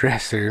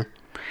dresser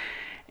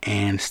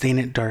and stain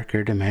it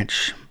darker to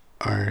match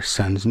our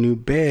son's new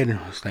bed?" And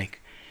I was like,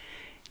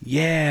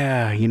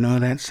 "Yeah,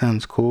 that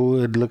sounds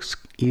cool. It looks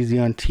easy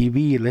on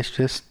TV. Let's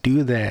just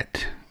do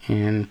that."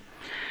 And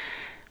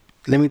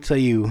let me tell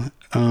you,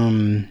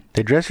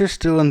 the dresser's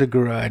still in the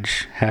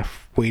garage,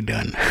 halfway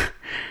done.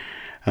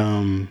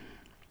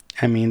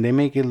 I mean, they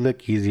make it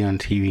look easy on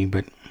TV,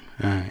 but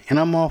and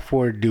I'm all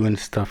for doing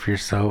stuff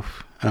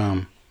yourself.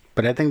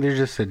 But I think there's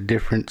just a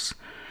difference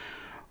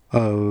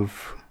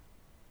of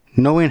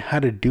knowing how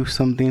to do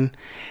something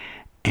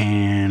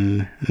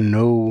and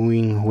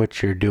knowing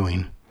what you're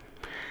doing.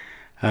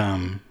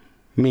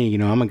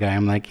 Me, I'm a guy.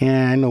 I'm like,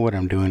 yeah, I know what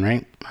I'm doing,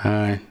 right?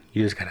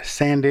 You just gotta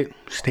sand it,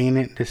 stain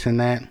it, this and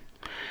that.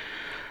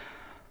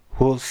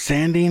 Well,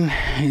 sanding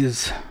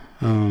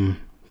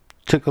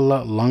took a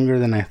lot longer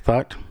than I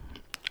thought.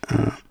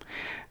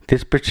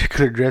 This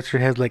particular dresser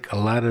has like a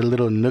lot of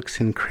little nooks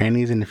and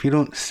crannies, and if you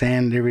don't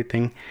sand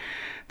everything,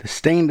 the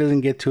stain doesn't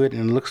get to it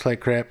and it looks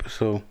like crap.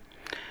 So,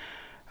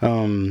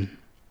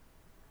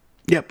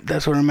 yep,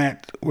 that's where I'm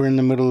at. We're in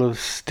the middle of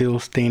still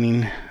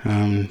staining,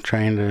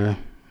 trying to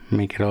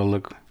make it all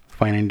look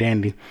fine and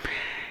dandy.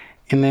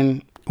 And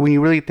then when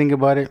you really think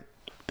about it,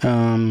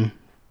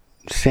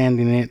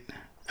 sanding it,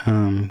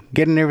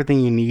 getting everything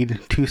you need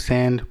to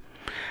sand,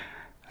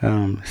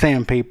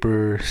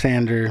 sandpaper,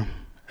 sander,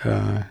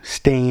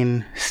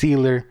 stain,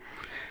 sealer,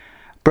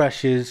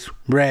 brushes,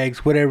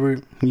 rags,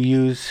 whatever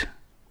you use,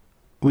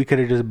 we could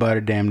have just bought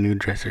a damn new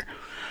dresser.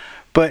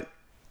 But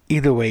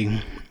either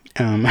way,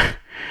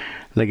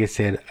 like I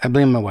said, I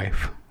blame my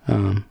wife.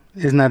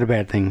 It's not a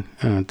bad thing.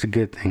 It's a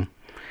good thing.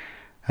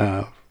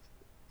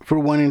 For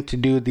wanting to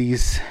do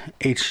these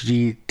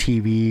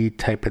HGTV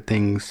type of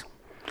things.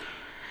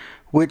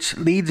 Which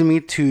leads me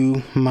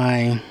to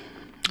my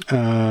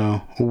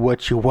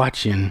what you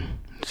watching.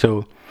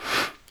 So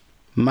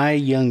my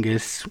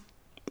youngest,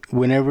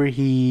 whenever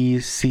he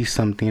sees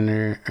something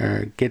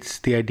or gets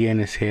the idea in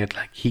his head,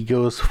 like he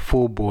goes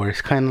full bore.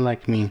 It's kind of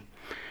like me.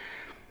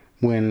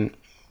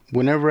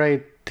 Whenever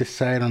I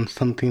decide on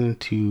something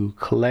to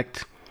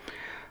collect,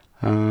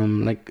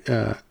 like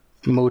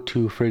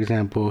Motu, for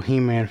example,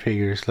 He-Man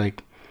figures,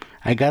 like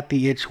I got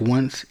the itch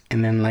once,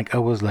 and then like I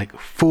was like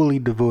fully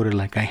devoted,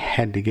 like I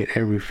had to get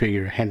every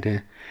figure.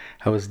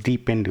 I was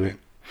deep into it,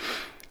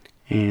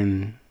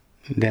 and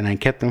then I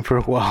kept them for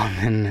a while,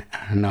 and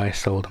then now I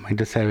sold them. I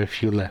just have a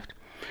few left.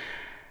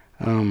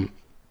 But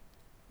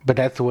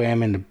that's the way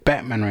I'm into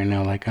Batman right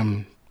now. Like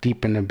I'm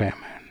deep into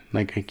Batman.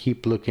 Like I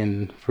keep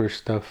looking for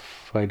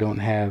stuff I don't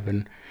have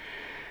and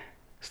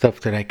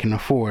stuff that I can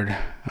afford.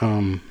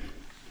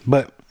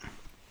 But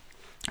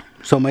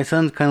so my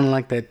son's kind of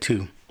like that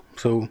too.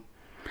 So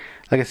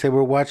like I said,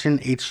 we're watching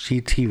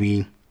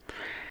HGTV,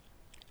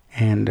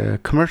 and a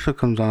commercial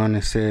comes on.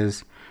 It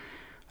says,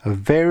 "A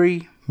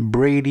very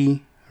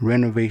Brady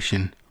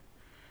renovation."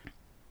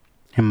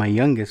 And my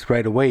youngest,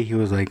 right away, he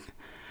was like,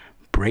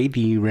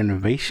 "Brady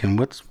renovation?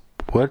 What's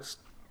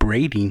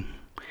Brady?"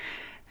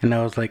 And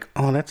I was like,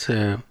 "Oh, that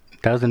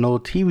was an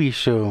old TV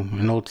show,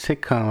 an old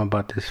sitcom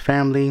about this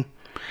family.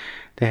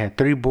 They had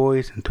 3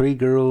 boys and 3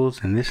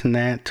 girls and this and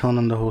that, telling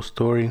them the whole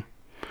story,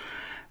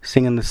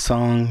 singing the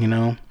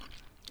song,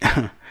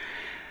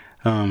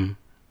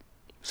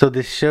 So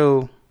this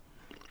show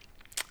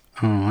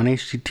on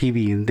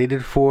HGTV, they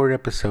did 4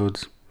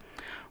 episodes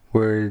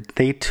where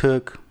they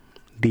took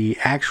the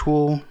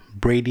actual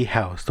Brady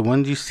house, the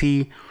ones you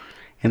see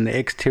in the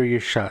exterior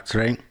shots,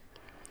 right?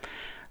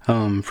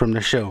 From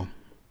the show,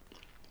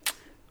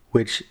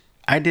 which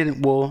I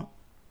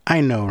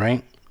know,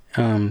 right?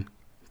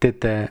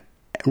 That the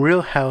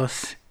real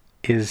house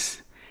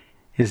is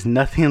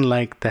nothing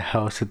like the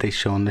house that they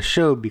show on the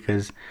show,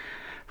 because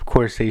of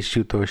course they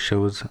shoot those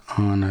shows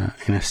in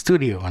a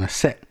studio, on a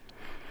set.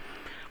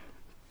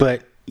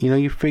 But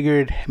you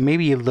figured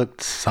maybe it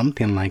looked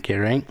something like it,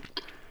 right?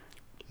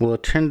 Well,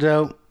 it turns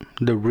out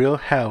the real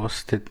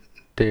house that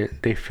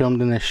they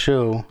filmed in the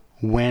show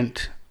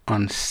went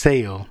on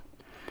sale,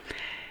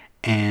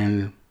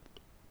 and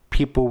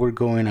people were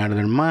going out of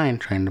their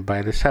mind trying to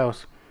buy this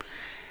house,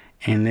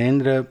 and they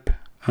ended up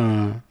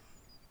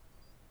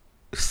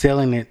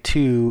selling it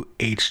to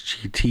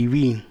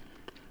HGTV,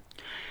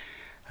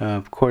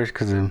 of course,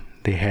 because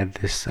they had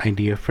this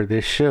idea for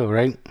this show,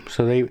 right?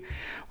 So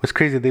what's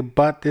crazy, they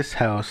bought this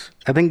house.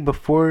 I think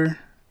before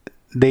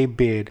they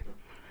bid,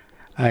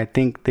 I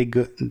think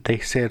they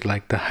said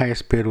like the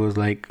highest bid was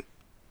like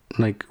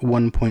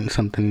 1 point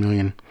something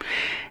million,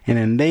 and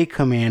then they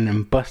come in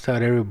and bust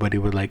out everybody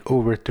with like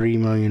over $3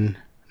 million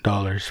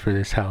for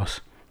this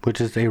house, which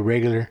is a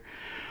regular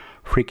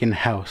freaking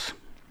house.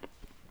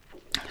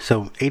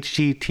 So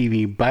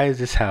HGTV buys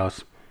this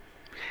house,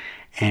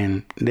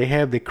 and they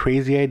have the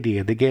crazy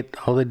idea. They get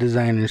all the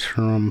designers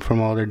from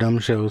all their dumb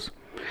shows,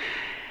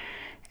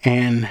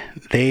 and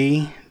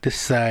they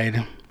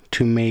decide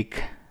to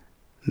make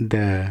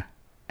the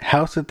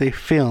house that they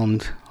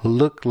filmed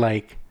look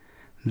like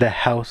the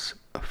house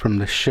from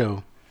the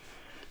show.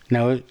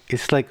 Now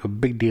it's like a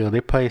big deal.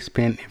 They probably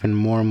spent even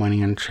more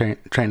money on trying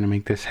to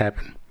make this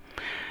happen,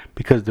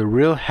 because the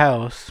real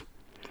house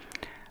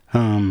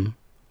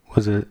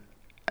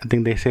I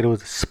think they said it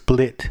was a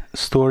split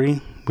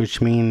story,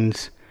 which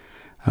means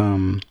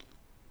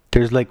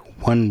there's like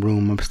one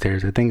room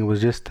upstairs. I think it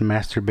was just the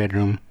master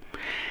bedroom,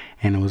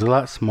 and it was a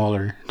lot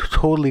smaller,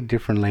 totally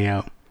different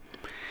layout.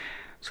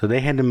 So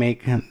they had to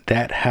make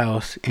that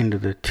house into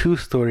the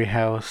 2-story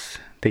house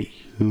that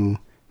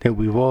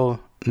we've all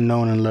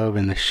known and loved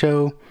in the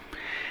show.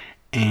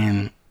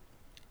 And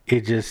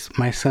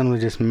my son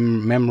was just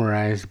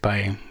memorized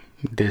by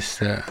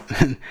this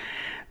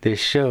this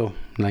show.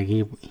 Like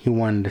he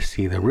wanted to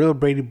see the real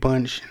Brady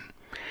Bunch,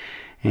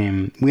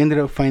 and we ended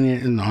up finding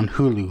it on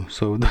Hulu.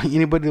 So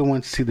anybody that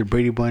wants to see the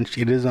Brady Bunch,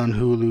 it is on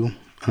Hulu.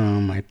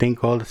 I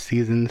think all the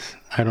seasons,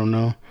 I don't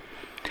know.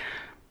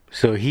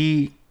 So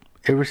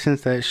ever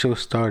since that show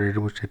started,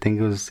 which I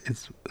think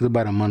it's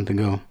about a month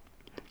ago,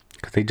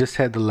 because they just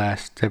had the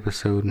last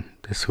episode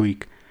this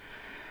week,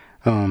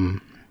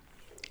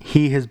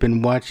 he has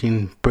been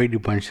watching Brady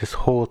Bunch this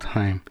whole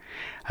time.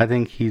 I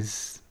think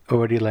he's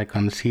already like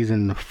on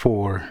season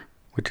 4,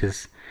 which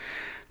is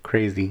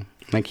crazy.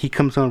 Like he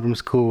comes home from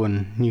school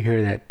and you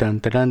hear that dun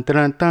dun dun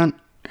dun dun.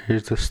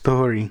 Here's the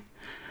story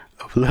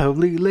of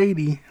Lovely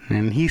Lady,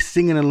 and he's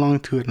singing along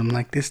to it. I'm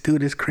like, this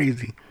dude is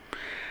crazy.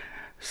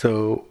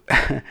 So,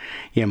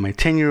 yeah, my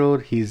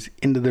 10-year-old, he's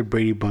into the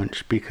Brady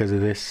Bunch because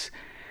of this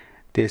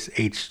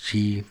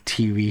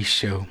HGTV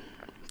show.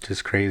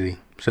 Just crazy.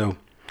 So,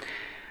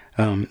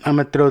 I'm going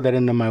to throw that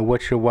into my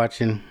what you're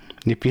watching.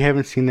 If you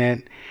haven't seen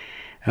that,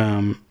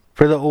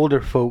 for the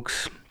older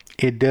folks,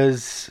 it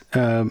does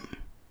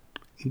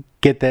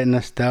get that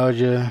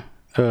nostalgia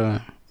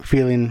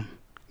feeling.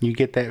 You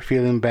get that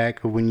feeling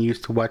back of when you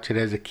used to watch it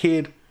as a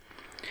kid.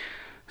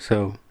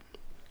 So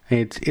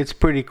it's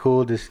pretty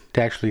cool to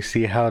actually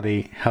see how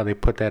they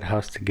put that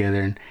house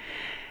together,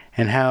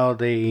 and how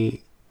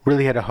they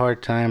really had a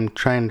hard time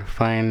trying to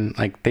find,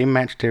 like, they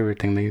matched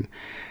everything.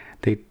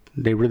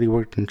 They really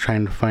worked in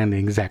trying to find the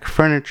exact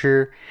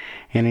furniture,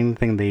 and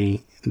anything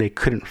they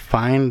couldn't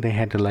find, they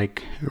had to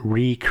like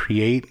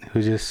recreate. It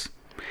was just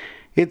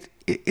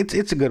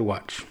it's a good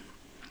watch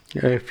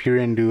if you're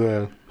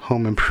into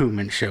home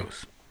improvement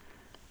shows.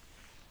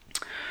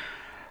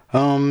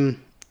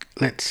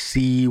 Let's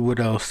see what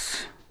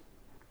else.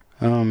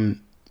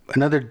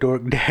 Another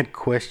Dork Dad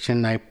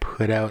question I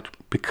put out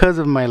because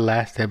of my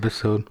last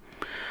episode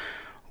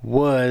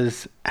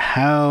was,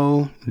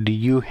 how do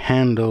you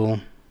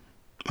handle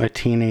a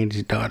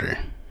teenage daughter?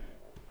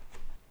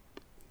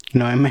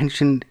 I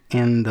mentioned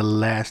in the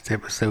last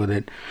episode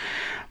that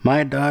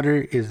my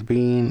daughter is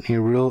being a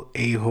real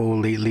a-hole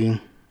lately,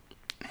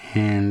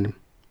 and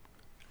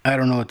I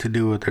don't know what to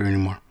do with her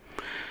anymore.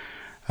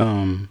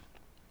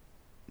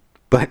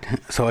 But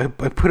so I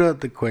put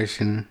out the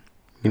question,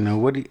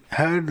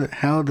 how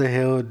the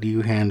hell do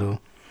you handle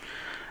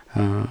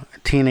a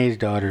teenage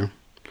daughter?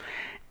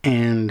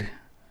 And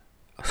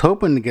I was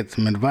hoping to get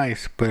some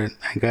advice, but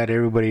I got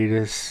everybody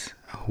just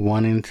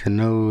wanting to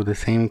know the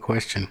same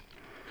question.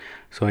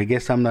 So I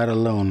guess I'm not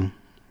alone.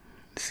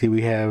 See,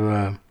 we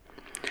have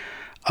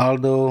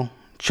Aldo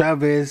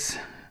Chavez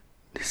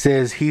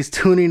says he's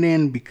tuning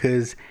in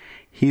because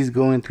he's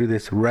going through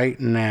this right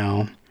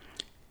now,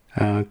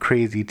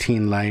 crazy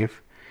teen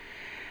life.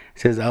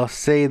 says, I'll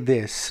say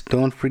this.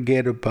 Don't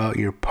forget about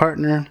your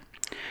partner.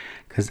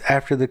 Because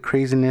after the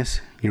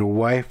craziness, your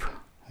wife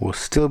will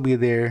still be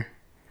there.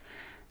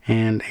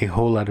 And a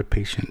whole lot of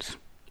patience.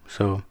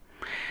 So,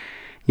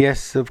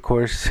 yes, of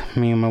course,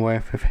 me and my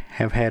wife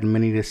have had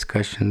many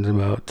discussions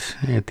about,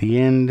 at the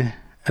end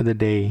of the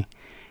day,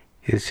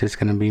 it's just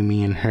going to be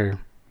me and her.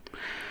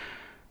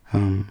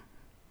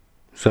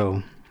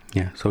 So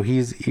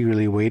he's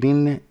eagerly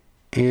waiting.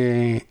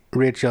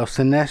 Rich El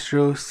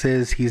Sinestro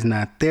says he's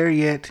not there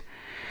yet.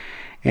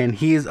 And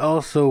he is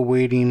also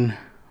waiting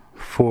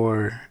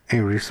for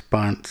a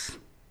response.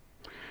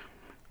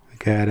 We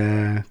got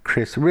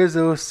Chris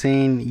Rizzo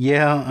saying,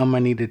 yeah, I'm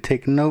going to need to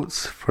take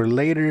notes for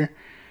later.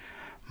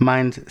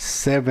 Mine's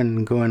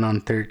 7 going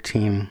on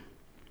 13.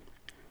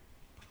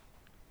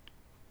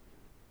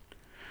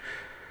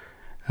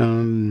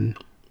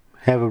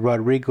 Have a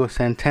Rodrigo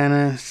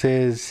Santana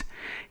says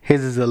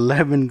his is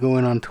 11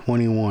 going on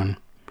 21.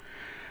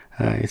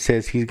 It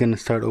says he's going to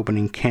start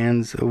opening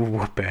cans of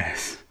whoop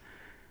ass.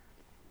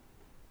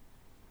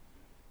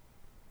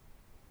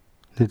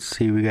 Let's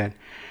see, we got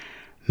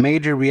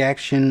Major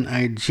Reaction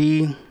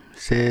IG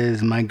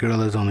says my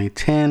girl is only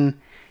 10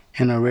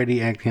 and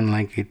already acting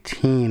like a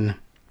teen.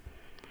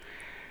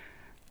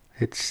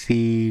 Let's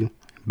see,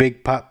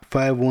 Big Pop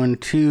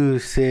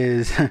 512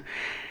 says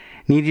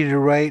need you to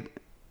write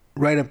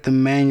up the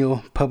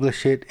manual,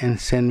 publish it, and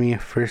send me a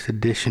first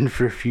edition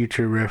for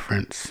future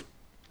reference.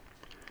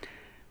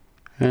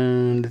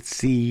 And let's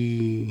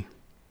see,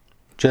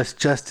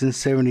 Justin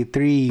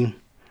 73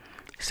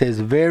 says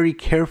very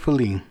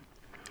carefully.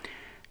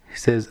 He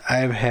says,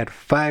 I've had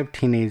 5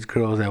 teenage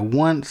girls at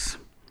once.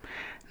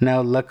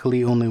 Now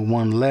luckily only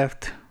 1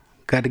 left.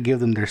 Got to give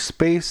them their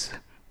space,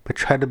 but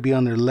try to be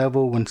on their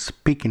level when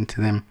speaking to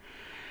them.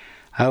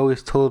 I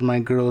always told my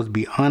girls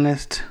be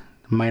honest.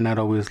 Might not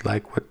always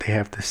like what they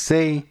have to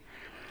say,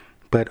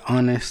 but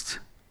honest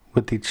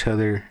with each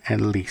other at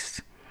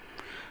least.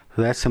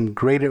 So that's some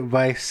great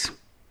advice.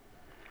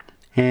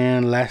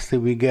 And lastly,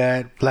 we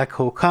got Black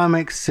Hole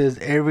Comics says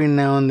every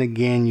now and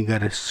again you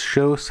gotta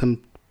show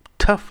some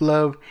tough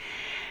love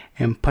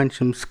and punch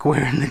them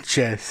square in the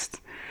chest.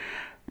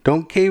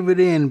 Don't cave it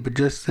in, but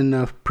just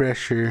enough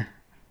pressure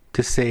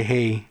to say,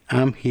 hey,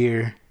 I'm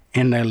here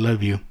and I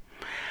love you.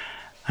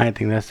 I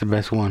think that's the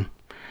best one.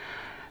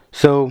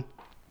 So,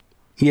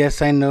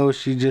 yes, I know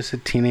she's just a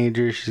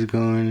teenager. She's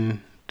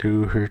going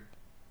through her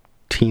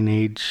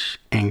teenage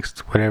angst,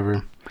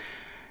 whatever.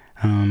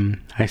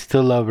 I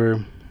still love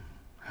her.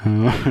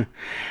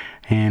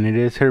 And it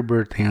is her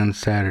birthday on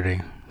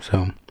Saturday.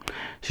 So,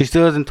 she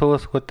still hasn't told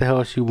us what the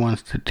hell she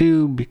wants to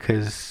do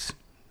because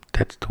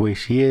that's the way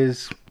she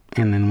is.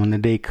 And then when the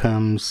day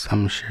comes,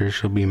 I'm sure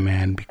she'll be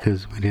mad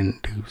because we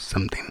didn't do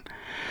something.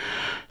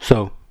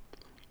 So,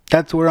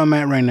 that's where I'm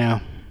at right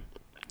now.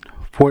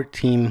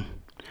 14.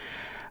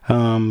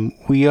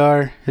 We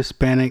are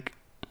Hispanic,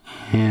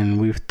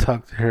 and we've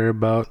talked to her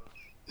about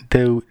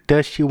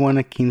does she want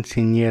a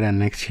quinceañera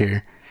next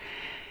year,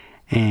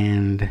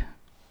 and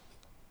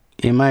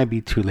it might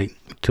be too late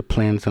to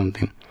plan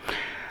something,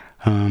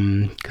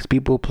 because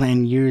people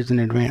plan years in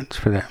advance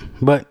for that.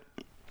 But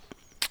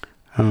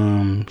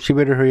she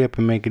better hurry up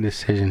and make a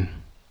decision.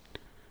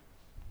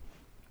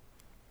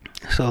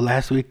 So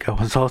last week I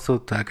was also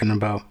talking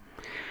about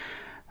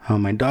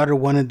my daughter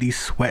wanted these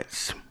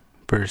sweats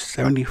for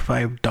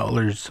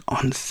 $75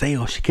 on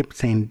sale. She kept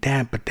saying,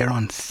 Dad, but they're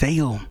on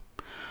sale.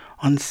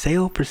 On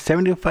sale for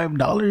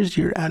 $75?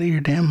 You're out of your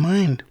damn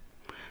mind.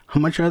 How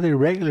much are they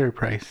regular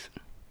price?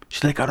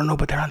 She's like, I don't know,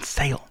 but they're on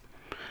sale.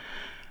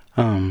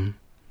 I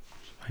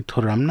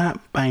told her, I'm not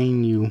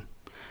buying you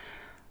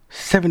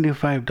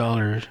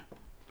 $75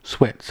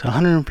 sweats.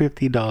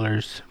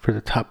 $150 for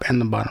the top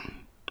and the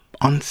bottom.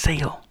 On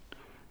sale.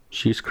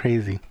 She's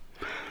crazy.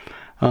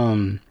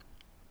 I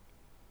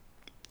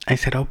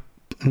said, I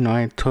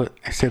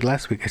said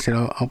last week, I said,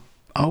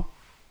 I'll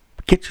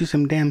get you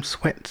some damn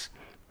sweats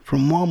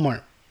from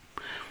Walmart.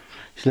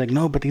 She's like,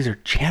 no, but these are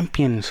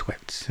Champion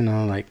sweats. And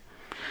I'm like,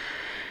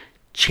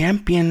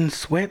 Champion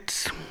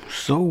sweats?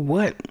 So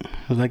what? I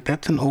was like,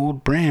 that's an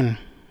old brand.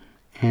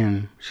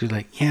 And she's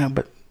like, yeah,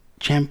 but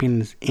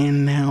Champion's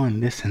in now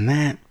and this and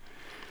that.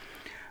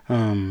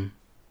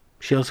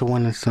 She also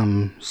wanted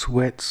some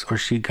sweats, or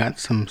she got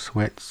some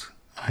sweats.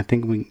 I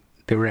think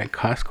they were at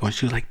Costco, and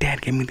she was like,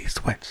 Dad, give me these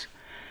sweats.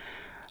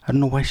 I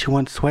don't know why she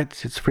wants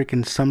sweats. It's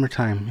freaking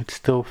summertime. It's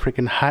still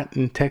freaking hot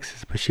in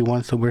Texas, but she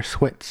wants to wear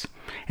sweats.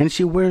 And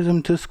she wears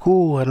them to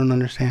school. I don't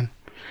understand.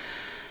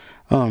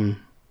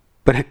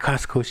 But at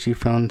Costco, she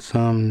found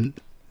some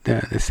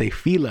that say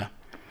Fila.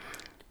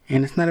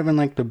 And it's not even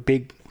like the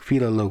big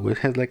Fila logo. It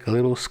has like a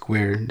little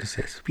square that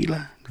says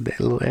Fila, that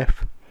little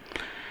F.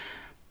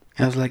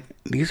 And I was like,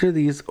 these are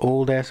these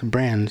old ass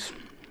brands.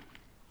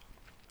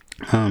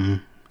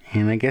 And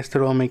I guess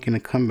they're all making a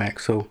comeback.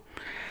 So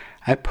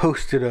I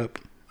posted up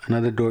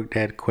another Dork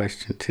Dad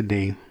question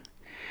today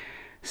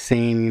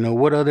saying,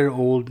 what other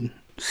old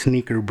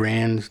sneaker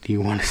brands do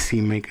you want to see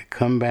make a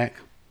comeback?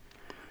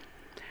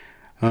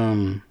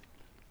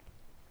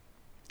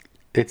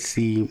 Let's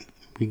see.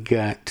 We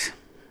got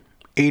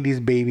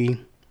 80s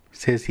Baby.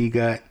 Says he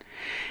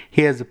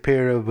has a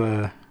pair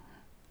of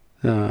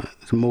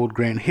some old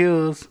Grant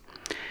Hills,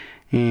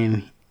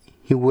 and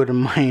he wouldn't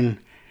mind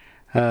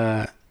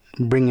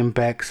bringing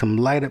back some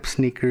light up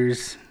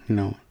sneakers,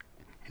 and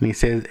he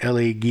says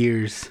LA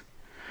Gears.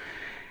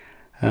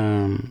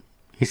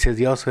 He says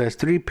he also has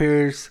 3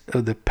 pairs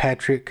of the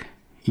Patrick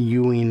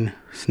Ewing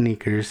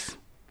sneakers.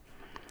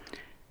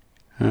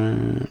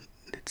 Let's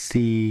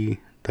see,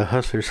 the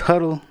Hustlers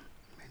Huddle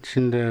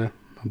mentioned. My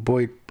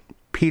boy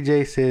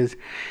PJ says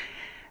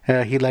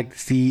he'd like to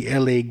see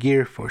LA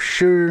Gear for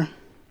sure.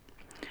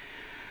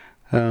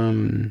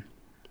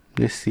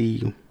 Let's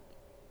see,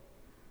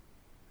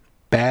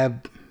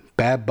 Bab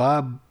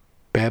Bob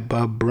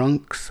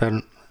Brunks.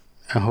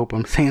 I hope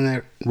I'm saying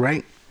that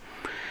right.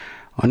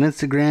 On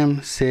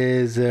Instagram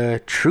says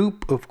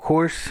Troop, of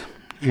course,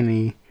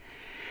 and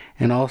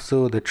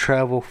also the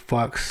Travel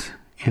Fox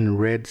in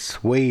red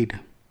suede.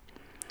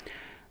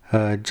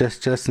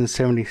 Justin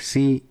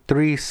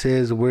 73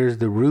 says, where's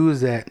the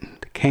ruse at?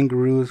 The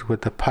kangaroos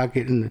with the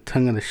pocket in the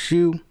tongue of the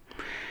shoe.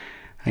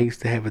 I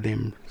used to have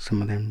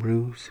some of them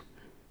ruse.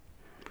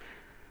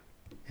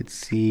 Let's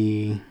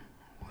see,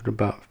 what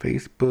about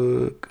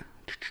Facebook?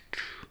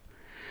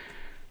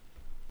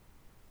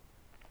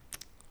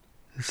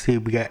 Let's see,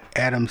 we got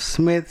Adam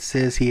Smith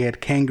says he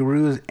had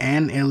kangaroos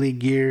and LA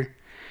Gear,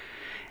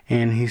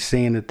 and he's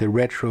saying that the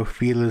retro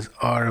feelers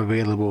are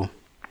available.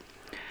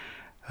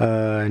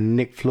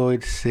 Nick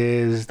Floyd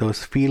says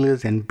those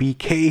feelers and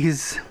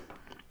BKs.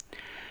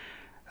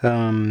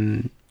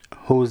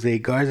 Jose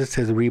Garza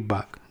says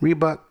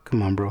Reebok,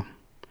 come on, bro.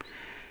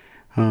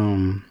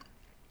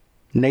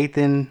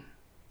 Nathan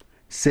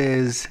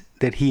says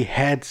that he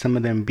had some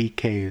of them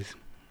BKs.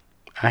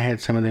 I had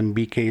some of them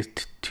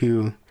BKs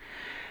too.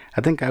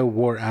 I think I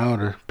wore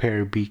out a pair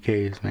of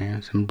BKs,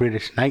 man. Some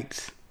British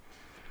Knights.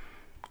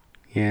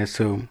 Yeah,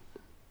 so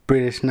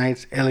British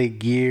Knights, LA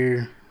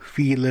Gear,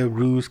 Fila,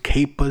 Ruse,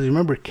 Capas.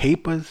 Remember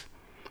Capas?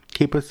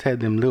 Capas had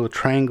them little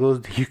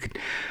triangles that you could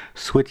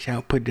switch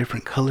out, put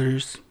different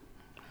colors.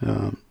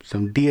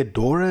 Some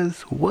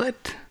Diodoras.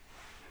 What?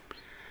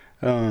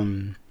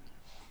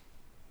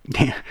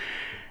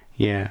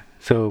 Yeah.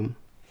 So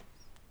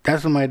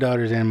that's what my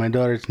daughter's in. My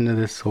daughter's into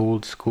this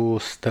old school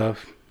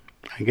stuff.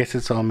 I guess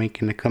it's all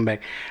making a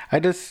comeback. I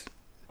just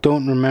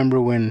don't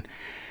remember when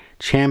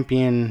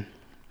Champion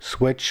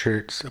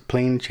sweatshirts, a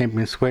plain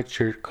Champion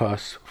sweatshirt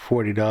costs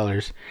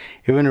 $40.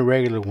 Even a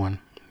regular one.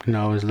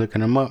 I was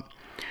looking them up.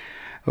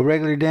 A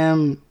regular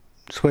damn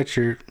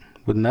sweatshirt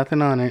with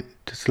nothing on it,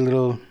 just a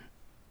little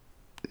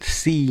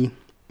C,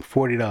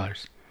 $40.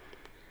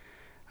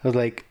 I was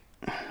like,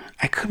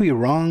 I could be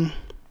wrong.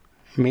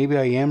 Maybe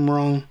I am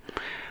wrong.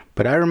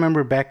 But I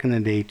remember back in the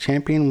day,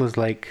 Champion was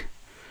like,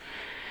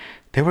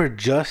 they were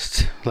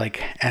just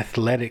like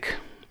athletic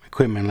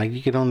equipment. Like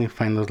you could only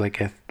find those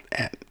like at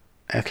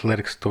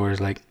athletic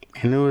stores. Like,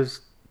 and it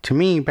was, to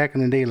me back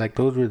in the day, like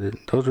those were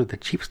the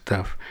cheap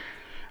stuff.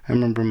 I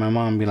remember my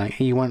mom be like,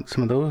 hey, you want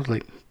some of those?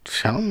 Like,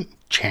 I don't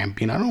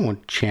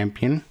want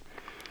Champion.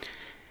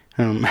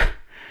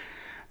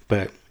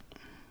 But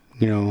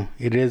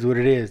it is what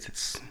it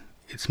is.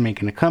 It's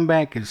making a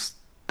comeback. It's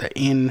the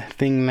in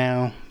thing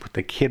now with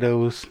the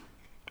kiddos.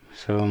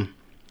 So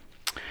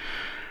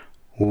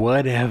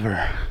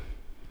whatever.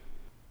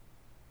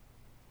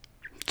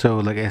 So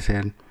like I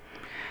said,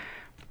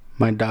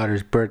 my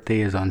daughter's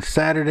birthday is on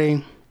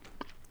Saturday.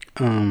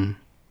 Me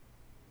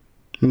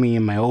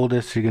and my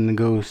oldest are gonna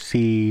go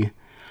see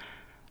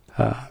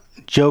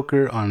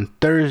Joker on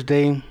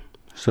Thursday.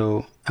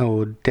 So I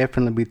will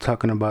definitely be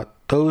talking about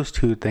those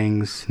two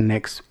things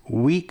next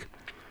week.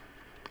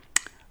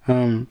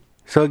 So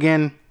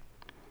again,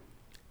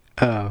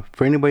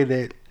 for anybody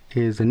that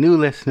is a new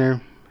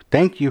listener,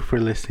 thank you for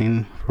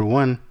listening, for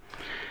one.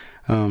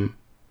 And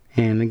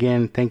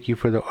again, thank you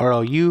for the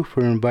RLU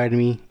for inviting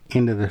me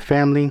into the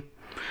family.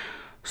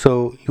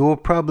 So you will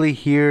probably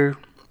hear,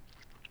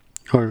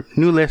 or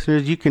new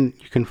listeners, you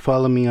can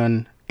follow me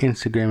on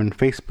Instagram and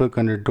Facebook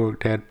under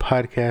Dork Dad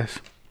Podcast.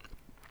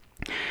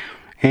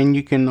 And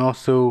you can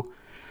also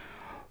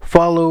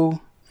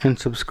follow and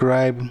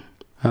subscribe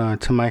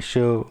to my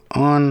show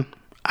on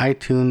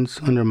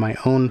iTunes under my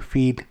own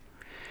feed,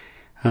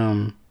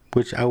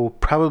 which I will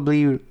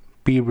probably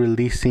be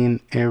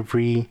releasing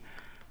every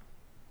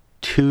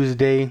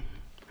Tuesday,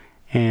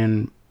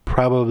 and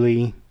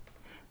probably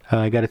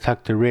I got to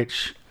talk to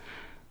Rich,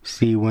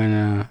 see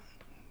when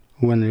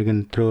they're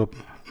gonna throw up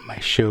my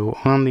show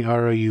on the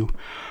ROU,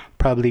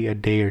 probably a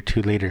day or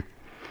two later.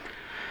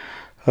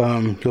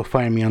 You'll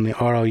find me on the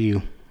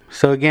ROU.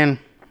 So again,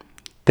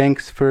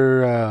 thanks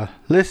for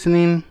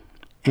listening,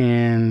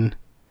 and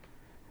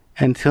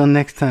until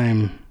next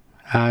time,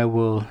 I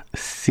will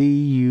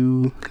see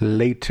you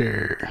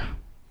later.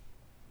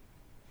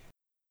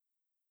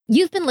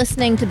 You've been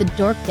listening to the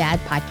Dork Dad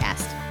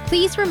Podcast.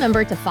 Please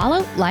remember to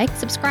follow, like,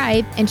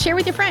 subscribe, and share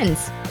with your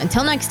friends.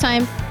 Until next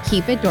time,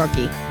 keep it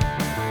dorky.